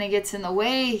then kind of gets in the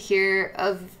way here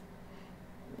of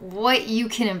what you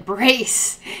can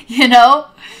embrace, you know?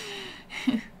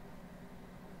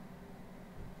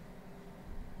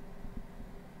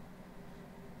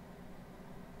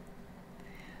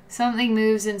 Something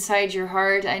moves inside your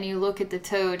heart and you look at the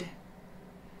toad.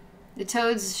 The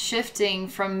toad's shifting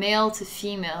from male to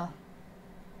female.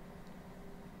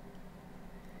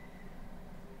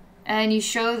 And you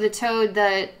show the toad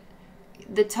that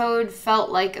the toad felt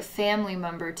like a family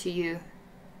member to you.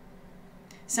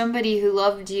 Somebody who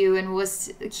loved you and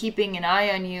was keeping an eye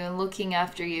on you and looking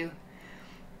after you.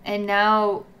 And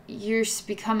now you're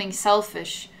becoming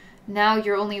selfish. Now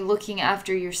you're only looking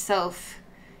after yourself.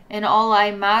 And all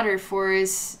I matter for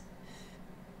is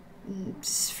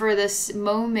for this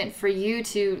moment for you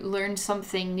to learn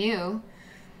something new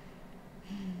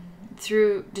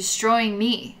through destroying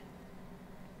me.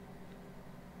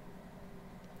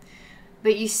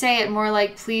 But you say it more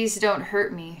like, please don't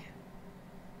hurt me.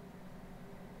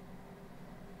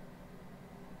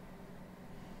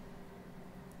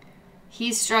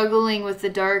 He's struggling with the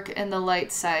dark and the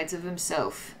light sides of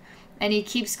himself. And he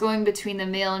keeps going between the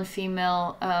male and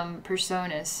female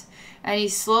personas. And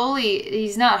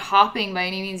he's not hopping by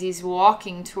any means, he's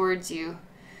walking towards you.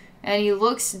 And he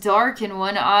looks dark in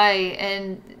one eye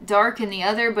and dark in the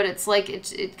other, but it's like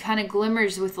it kind of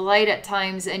glimmers with light at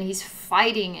times, and he's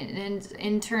fighting an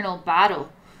internal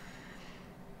battle.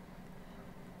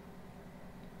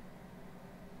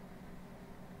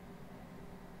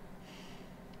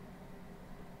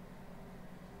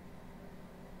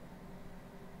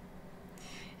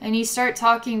 And you start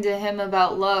talking to him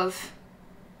about love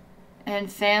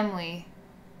and family.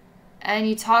 And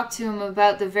you talk to him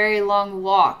about the very long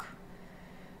walk.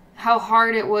 How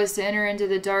hard it was to enter into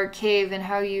the dark cave and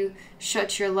how you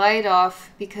shut your light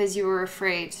off because you were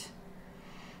afraid.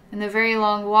 And the very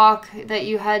long walk that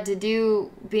you had to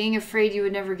do, being afraid you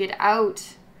would never get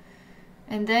out.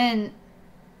 And then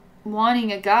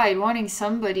wanting a guide, wanting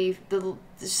somebody,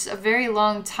 a very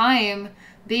long time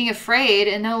being afraid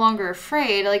and no longer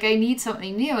afraid, like I need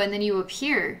something new, and then you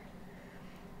appear.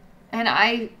 And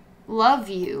I love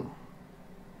you.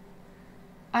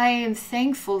 I am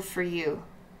thankful for you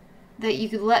that you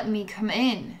could let me come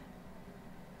in.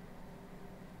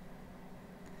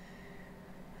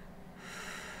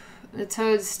 The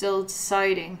toad's still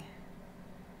deciding.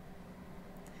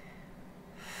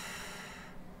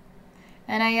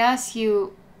 And I ask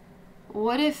you,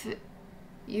 what if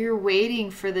you're waiting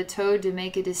for the toad to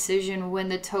make a decision when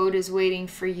the toad is waiting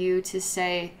for you to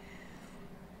say,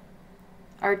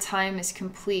 our time is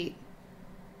complete.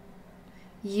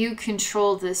 You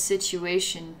control this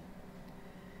situation.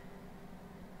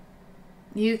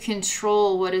 You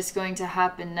control what is going to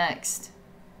happen next,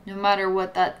 no matter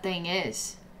what that thing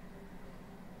is.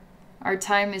 Our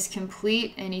time is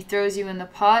complete and he throws you in the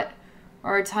pot,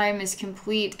 or our time is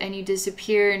complete and you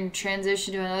disappear and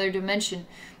transition to another dimension.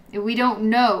 We don't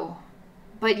know,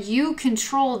 but you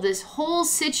control this whole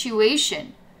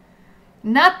situation.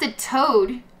 Not the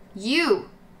toad, you.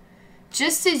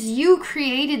 Just as you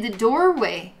created the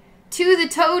doorway to the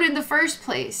toad in the first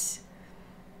place.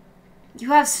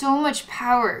 You have so much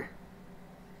power.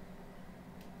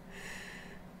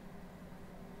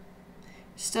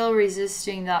 Still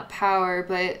resisting that power,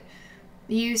 but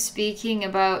you speaking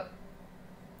about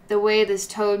the way this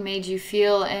toad made you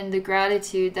feel and the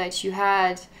gratitude that you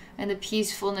had and the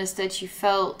peacefulness that you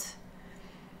felt,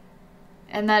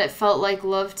 and that it felt like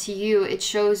love to you, it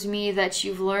shows me that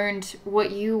you've learned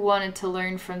what you wanted to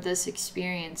learn from this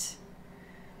experience.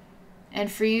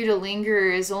 And for you to linger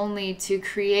is only to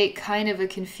create kind of a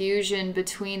confusion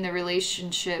between the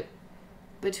relationship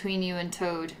between you and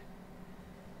Toad.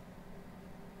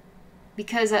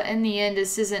 Because in the end,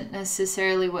 this isn't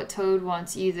necessarily what Toad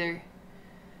wants either.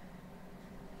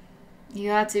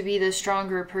 You have to be the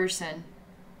stronger person.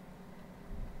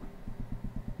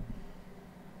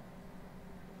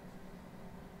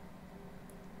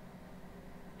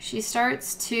 She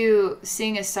starts to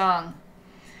sing a song,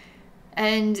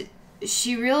 and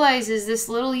she realizes, this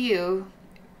little you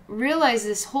realized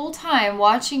this whole time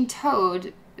watching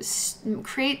Toad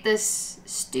create this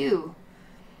stew,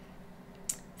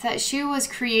 that she was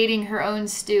creating her own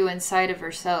stew inside of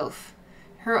herself,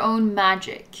 her own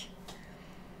magic.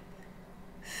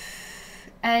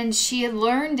 And she had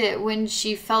learned it when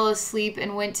she fell asleep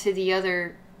and went to the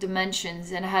other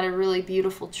dimensions and had a really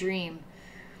beautiful dream.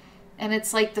 And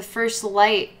it's like the first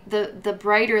light, the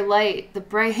brighter light, the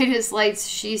brightest lights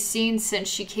she's seen since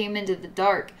she came into the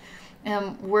dark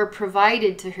were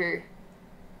provided to her.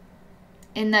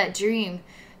 in that dream.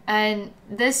 And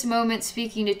this moment,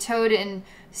 speaking to Toad and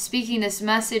speaking this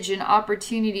message and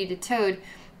opportunity to Toad,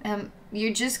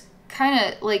 you're just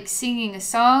kind of like singing a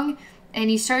song,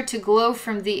 and you start to glow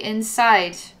from the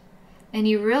inside, and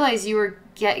you realize you were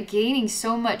gaining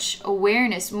so much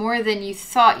awareness, more than you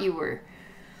thought you were,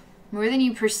 more than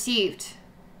you perceived.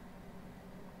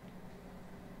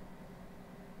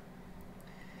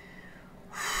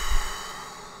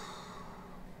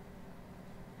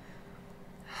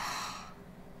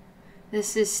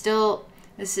 This is still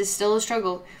a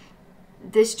struggle.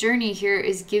 This journey here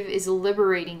is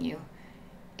liberating you.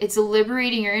 It's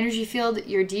liberating your energy field,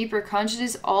 your deeper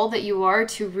consciousness, all that you are,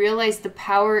 to realize the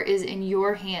power is in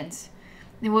your hands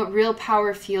and what real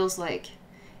power feels like.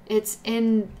 It's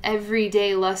in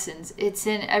everyday lessons. It's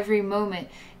in every moment.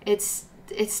 It's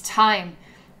time.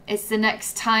 It's the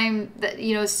next time that,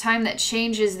 it's time that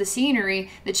changes the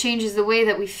scenery, that changes the way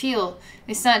that we feel.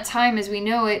 It's not time as we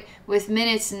know it with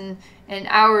minutes and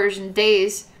hours and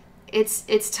days.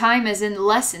 It's time as in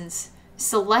lessons.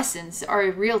 So lessons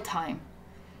are real time.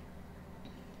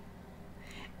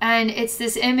 And it's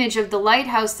this image of the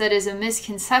lighthouse that is a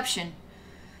misconception,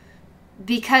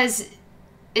 because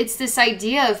it's this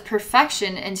idea of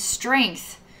perfection and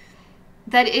strength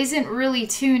that isn't really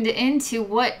tuned into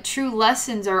what true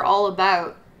lessons are all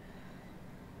about.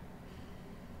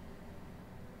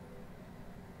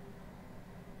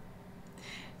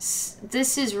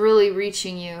 This is really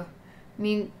reaching you. I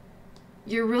mean,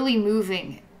 you're really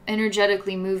moving,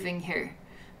 energetically moving here.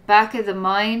 Back of the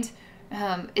mind,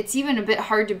 it's even a bit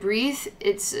hard to breathe.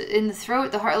 It's in the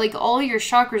throat, the heart, like all your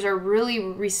chakras are really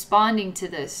responding to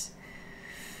this.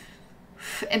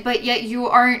 But yet you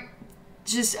aren't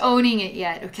just owning it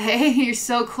yet, okay? You're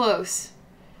so close.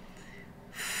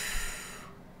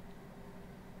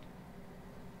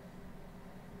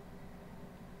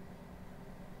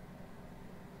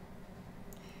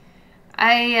 All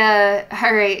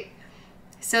right.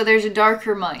 So there's a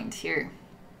darker mind here.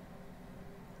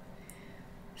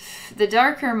 The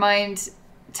darker mind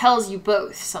tells you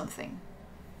both something.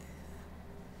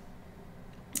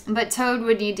 But Toad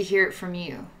would need to hear it from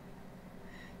you.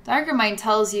 Darker mind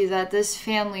tells you that this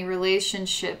family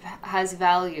relationship has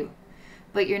value,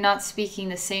 but you're not speaking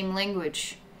the same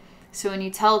language. So when you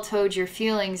tell Toad your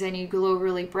feelings and you glow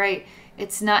really bright,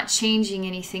 it's not changing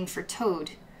anything for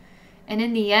Toad. And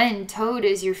in the end, Toad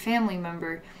is your family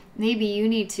member. Maybe you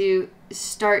need to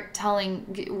start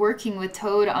working with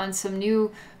Toad on some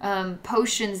new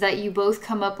potions that you both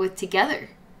come up with together.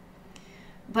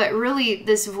 But really,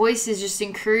 this voice is just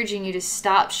encouraging you to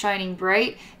stop shining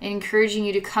bright and encouraging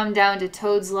you to come down to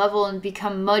Toad's level and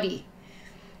become muddy.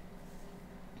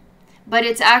 But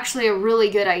it's actually a really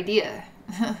good idea.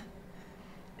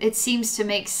 It seems to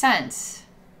make sense.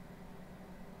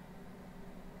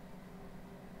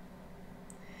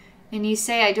 And you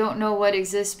say, I don't know what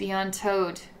exists beyond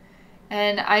Toad.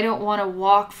 And I don't want to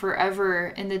walk forever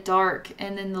in the dark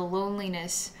and in the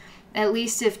loneliness. At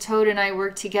least if Toad and I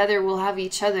work together, we'll have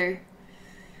each other.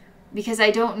 Because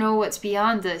I don't know what's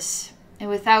beyond this. And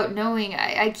without knowing,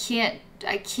 I can't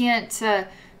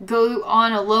go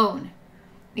on alone.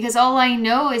 Because all I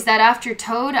know is that after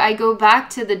Toad, I go back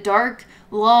to the dark,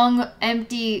 long,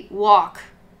 empty walk.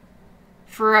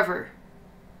 Forever.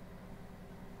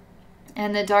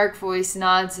 And the dark voice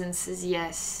nods and says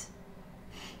yes.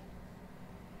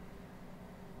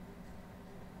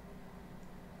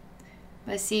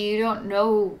 But see, you don't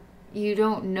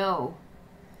know.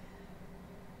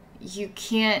 You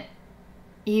can't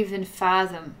even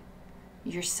fathom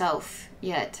yourself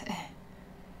yet.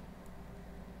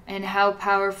 And how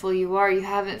powerful you are. You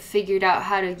haven't figured out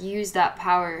how to use that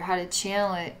power, how to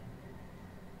channel it.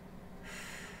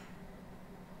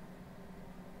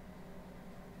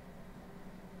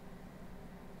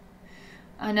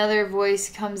 Another voice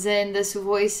comes in. This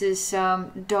voice is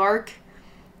dark,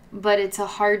 but it's a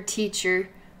hard teacher,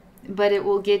 but it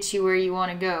will get you where you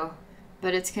want to go.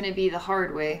 But it's going to be the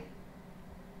hard way.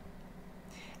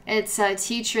 It's a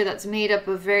teacher that's made up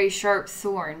of very sharp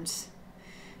thorns.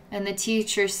 And the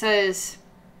teacher says,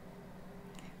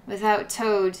 without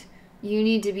Toad, you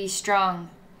need to be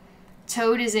strong.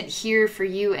 Toad isn't here for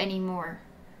you anymore.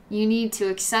 You need to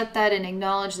accept that and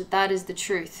acknowledge that that is the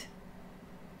truth.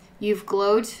 You've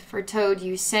glowed for Toad,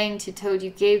 you sang to Toad, you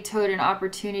gave Toad an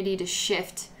opportunity to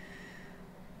shift,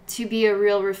 to be a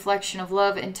real reflection of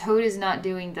love, and Toad is not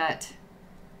doing that.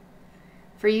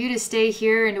 For you to stay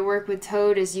here and to work with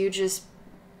Toad is you just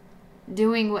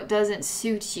doing what doesn't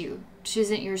suit you, which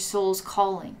isn't your soul's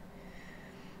calling.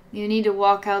 You need to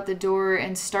walk out the door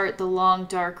and start the long,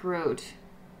 dark road.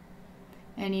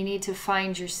 And you need to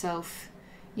find yourself.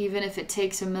 even if it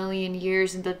takes 1,000,000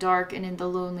 years in the dark and in the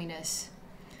loneliness.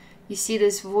 You see,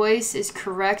 this voice is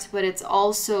correct, but it's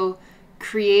also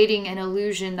creating an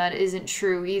illusion that isn't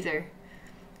true either.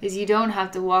 Because you don't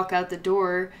have to walk out the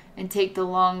door and take the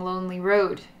long, lonely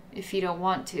road if you don't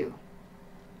want to.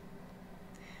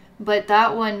 But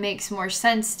that one makes more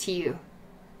sense to you.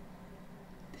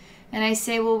 And I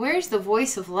say, well, where's the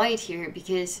voice of light here?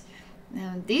 Because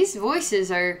these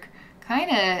voices are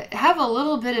kind of have a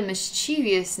little bit of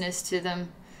mischievousness to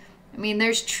them. I mean,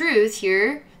 there's truth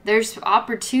here. There's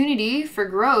opportunity for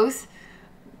growth.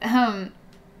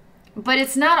 But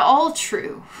it's not all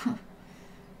true.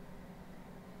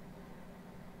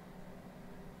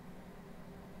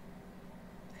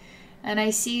 And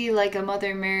I see like a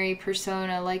Mother Mary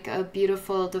persona, like a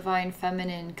beautiful divine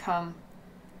feminine come.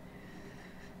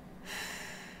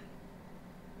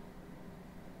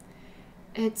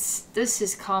 This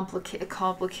is a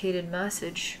complicated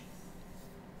message.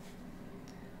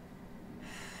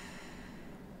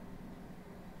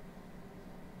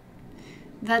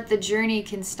 That the journey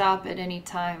can stop at any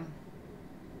time.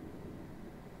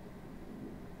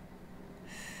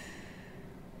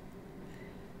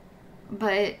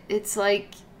 But it's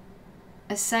like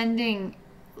ascending,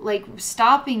 like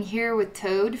stopping here with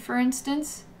Toad, for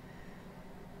instance,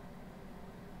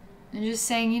 and just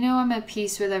saying, you know, I'm at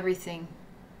peace with everything.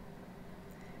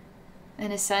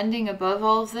 And ascending above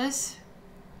all of this,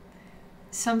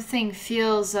 something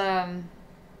feels, and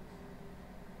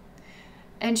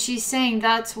she's saying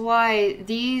that's why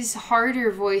these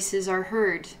harder voices are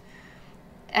heard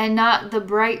and not the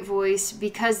bright voice,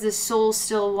 because the soul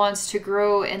still wants to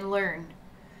grow and learn.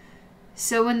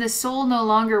 So when the soul no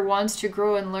longer wants to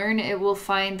grow and learn, it will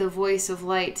find the voice of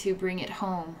light to bring it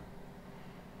home.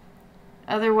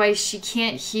 Otherwise, she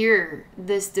can't hear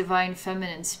this divine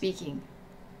feminine speaking.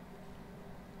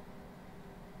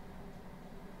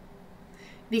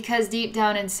 Because deep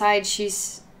down inside,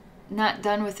 she's not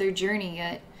done with her journey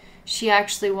yet. She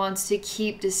actually wants to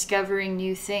keep discovering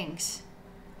new things.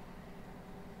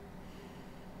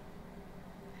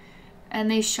 And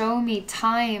they show me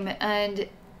time and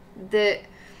the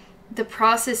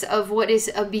process of what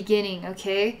is a beginning,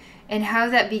 okay? And how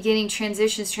that beginning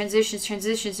transitions, like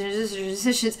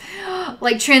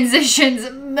transitions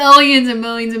millions and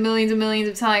millions and millions and millions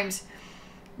of times.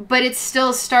 But it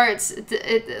still starts,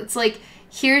 it's like,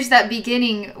 here's that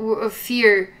beginning of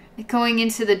fear going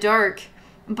into the dark,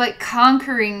 but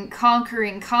conquering,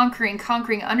 understanding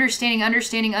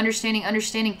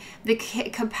the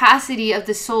capacity of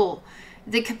the soul,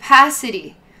 the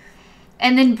capacity,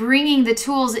 and then bringing the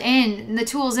tools in,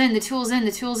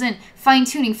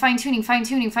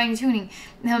 fine-tuning.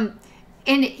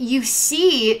 And you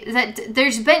see that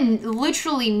there's been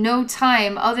literally no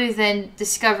time other than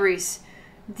discoveries.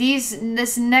 This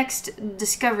next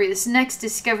discovery.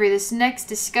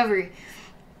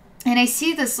 And I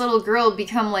see this little girl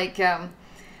become like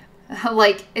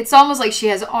it's almost like she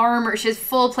has armor, she has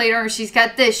full plate armor, she's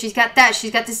got this, she's got that,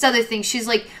 she's got this other thing. She's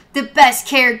like the best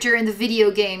character in the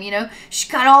video game, you know?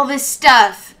 She's got all this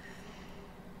stuff.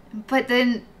 But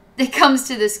then it comes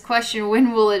to this question,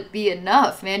 when will it be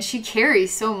enough, man? She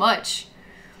carries so much.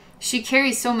 She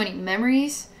carries so many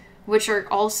memories, which are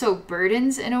also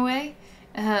burdens in a way.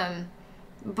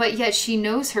 But yet she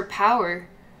knows her power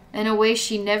in a way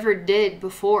she never did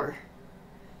before.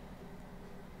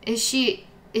 Is she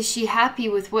happy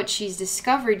with what she's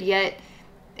discovered yet?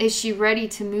 Is she ready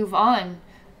to move on?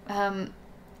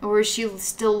 Or is she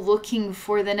still looking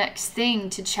for the next thing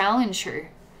to challenge her?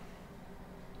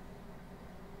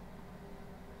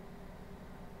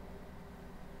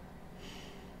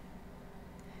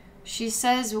 She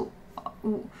says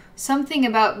something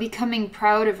about becoming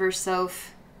proud of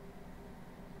herself.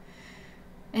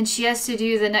 And she has to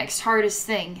do the next hardest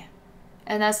thing.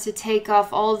 And that's to take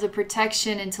off all the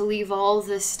protection and to leave all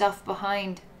this stuff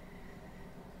behind.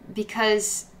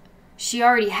 Because she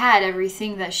already had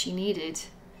everything that she needed.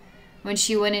 When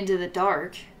she went into the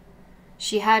dark,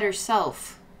 she had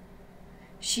herself.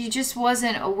 She just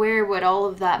wasn't aware what all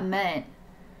of that meant.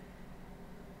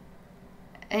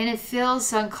 And it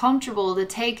feels uncomfortable to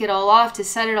take it all off, to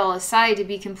set it all aside, to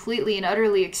be completely and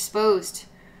utterly exposed.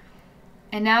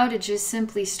 And now to just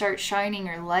simply start shining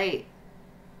her light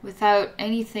without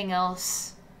anything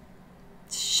else.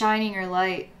 Shining her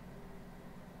light.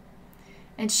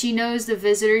 And she knows the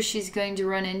visitors she's going to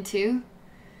run into.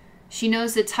 She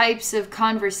knows the types of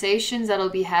conversations that'll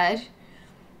be had.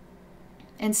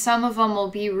 And some of them will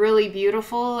be really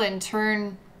beautiful and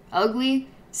turn ugly.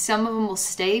 Some of them will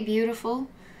stay beautiful.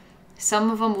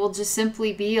 Some of them will just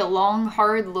simply be a long,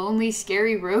 hard, lonely,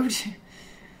 scary road.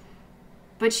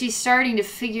 But she's starting to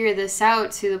figure this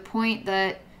out to the point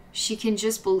that she can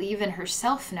just believe in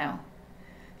herself now.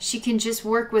 She can just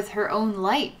work with her own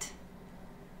light.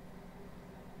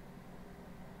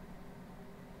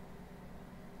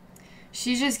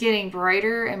 She's just getting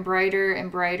brighter and brighter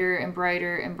and brighter and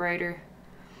brighter and brighter.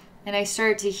 And I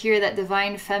start to hear that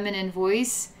divine feminine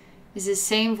voice is the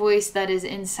same voice that is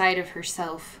inside of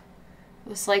herself.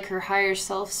 It's like her higher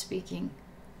self speaking.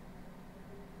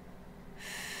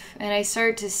 And I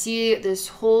start to see this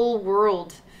whole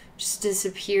world just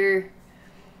disappear.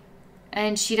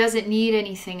 And she doesn't need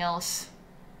anything else.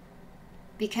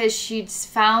 Because she's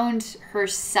found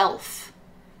herself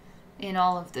in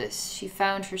all of this. She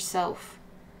found herself.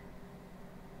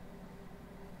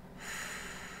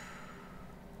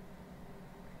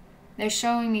 They're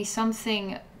showing me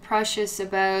something precious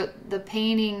about the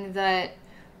painting that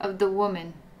of the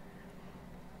woman.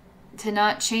 To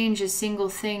not change a single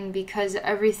thing because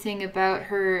everything about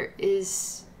her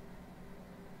is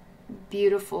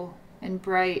beautiful and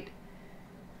bright.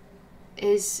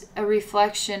 Is a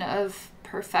reflection of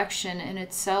perfection in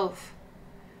itself.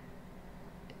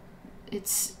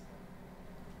 It's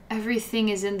everything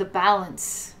is in the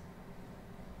balance.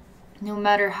 No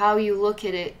matter how you look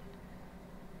at it,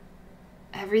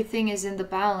 everything is in the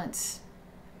balance.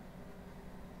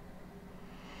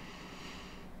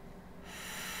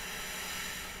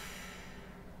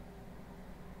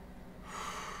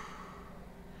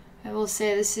 I will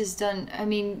say this is done. I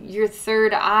mean, your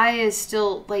third eye is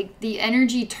still like the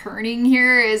energy turning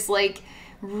here is like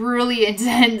really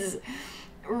intense.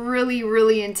 Really,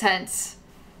 really intense.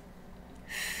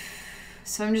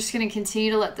 So I'm just going to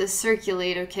continue to let this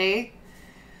circulate, okay?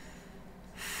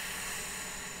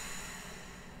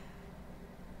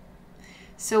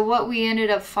 So what we ended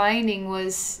up finding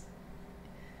was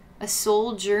a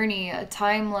soul journey, a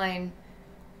timeline,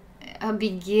 a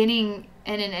beginning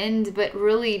and an end, but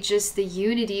really just the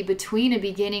unity between a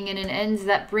beginning and an end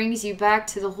that brings you back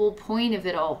to the whole point of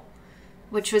it all,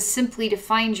 which was simply to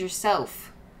find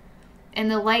yourself and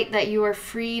the light that you are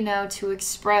free now to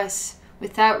express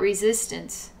without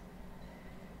resistance,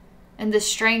 and the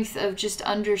strength of just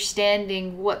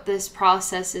understanding what this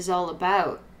process is all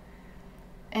about.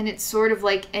 And it's sort of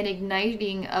like an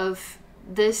igniting of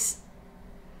this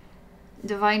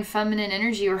divine feminine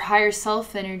energy or higher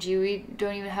self energy. We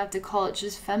don't even have to call it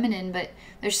just feminine, but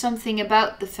there's something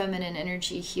about the feminine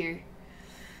energy here.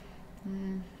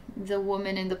 The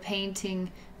woman in the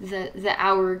painting, the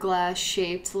hourglass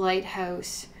shaped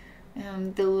lighthouse,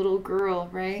 the little girl,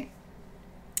 right?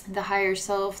 The higher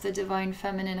self, the divine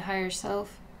feminine higher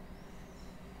self.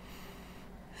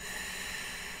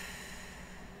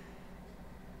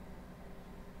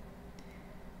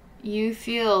 You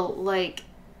feel like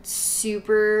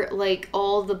super, like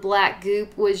all the black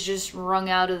goop was just wrung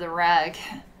out of the rag.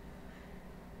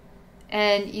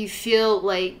 And you feel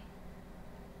like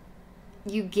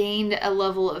you gained a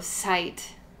level of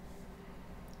sight.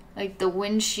 Like the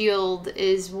windshield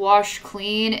is washed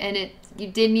clean and you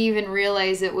didn't even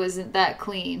realize it wasn't that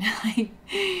clean. Like,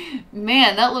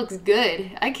 man, that looks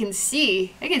good. I can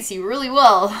see really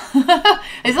well.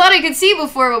 I thought I could see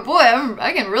before, but boy,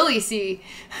 I can really see.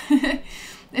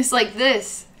 It's like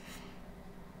this.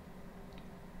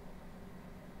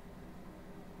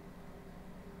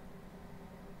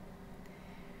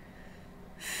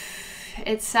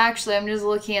 It's actually, I'm just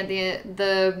looking at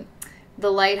the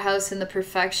lighthouse and the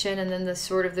perfection, and then the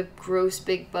sort of the gross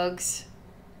big bugs.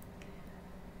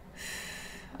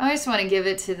 I just want to give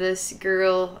it to this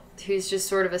girl who's just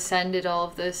sort of ascended all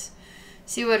of this.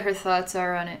 See what her thoughts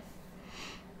are on it.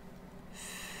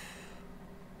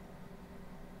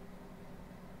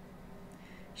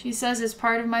 She says it's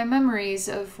part of my memories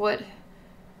of what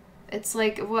it's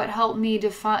like, what helped me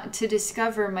to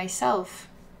discover myself.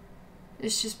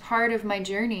 It's just part of my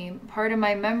journey, part of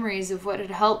my memories of what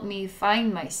had helped me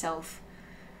find myself.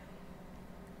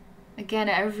 Again,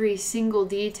 every single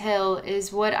detail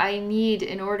is what I need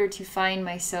in order to find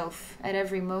myself at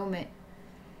every moment.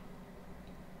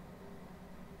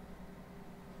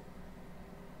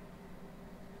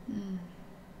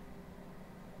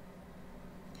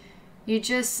 You're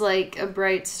just like a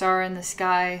bright star in the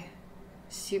sky,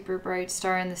 super bright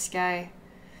star in the sky.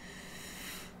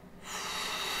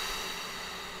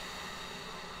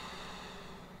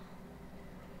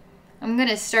 I'm going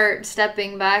to start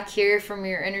stepping back here from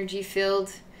your energy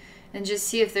field and just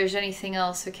see if there's anything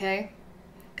else, okay?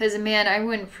 Because, man, I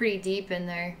went pretty deep in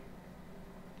there.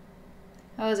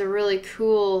 That was a really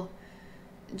cool,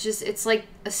 just, it's like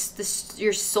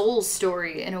your soul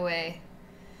story in a way.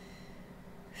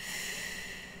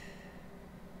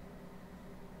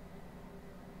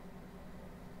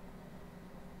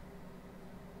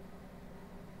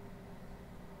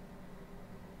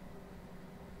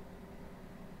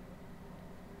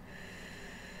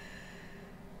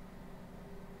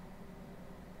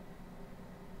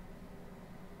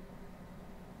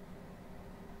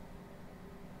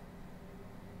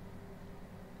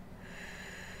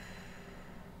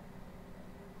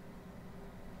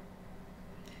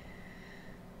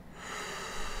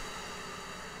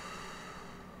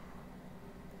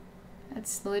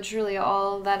 That's literally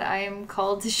all that I am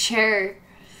called to share.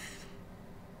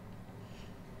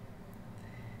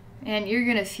 And you're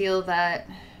gonna feel that.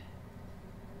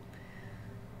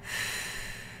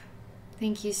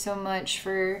 Thank you so much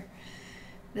for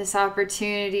this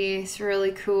opportunity. It's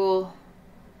really cool.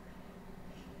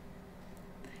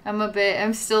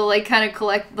 I'm still like kind of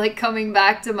coming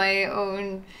back to my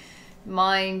own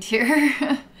mind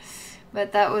here.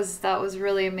 But that was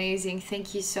really amazing.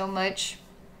 Thank you so much.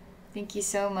 Thank you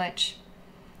so much.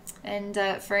 And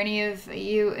for any of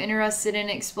you interested in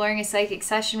exploring a psychic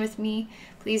session with me,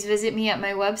 please visit me at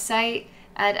my website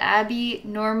at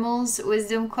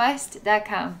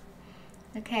abbeynormalswisdomquest.com.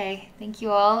 Okay, thank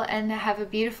you all and have a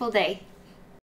beautiful day.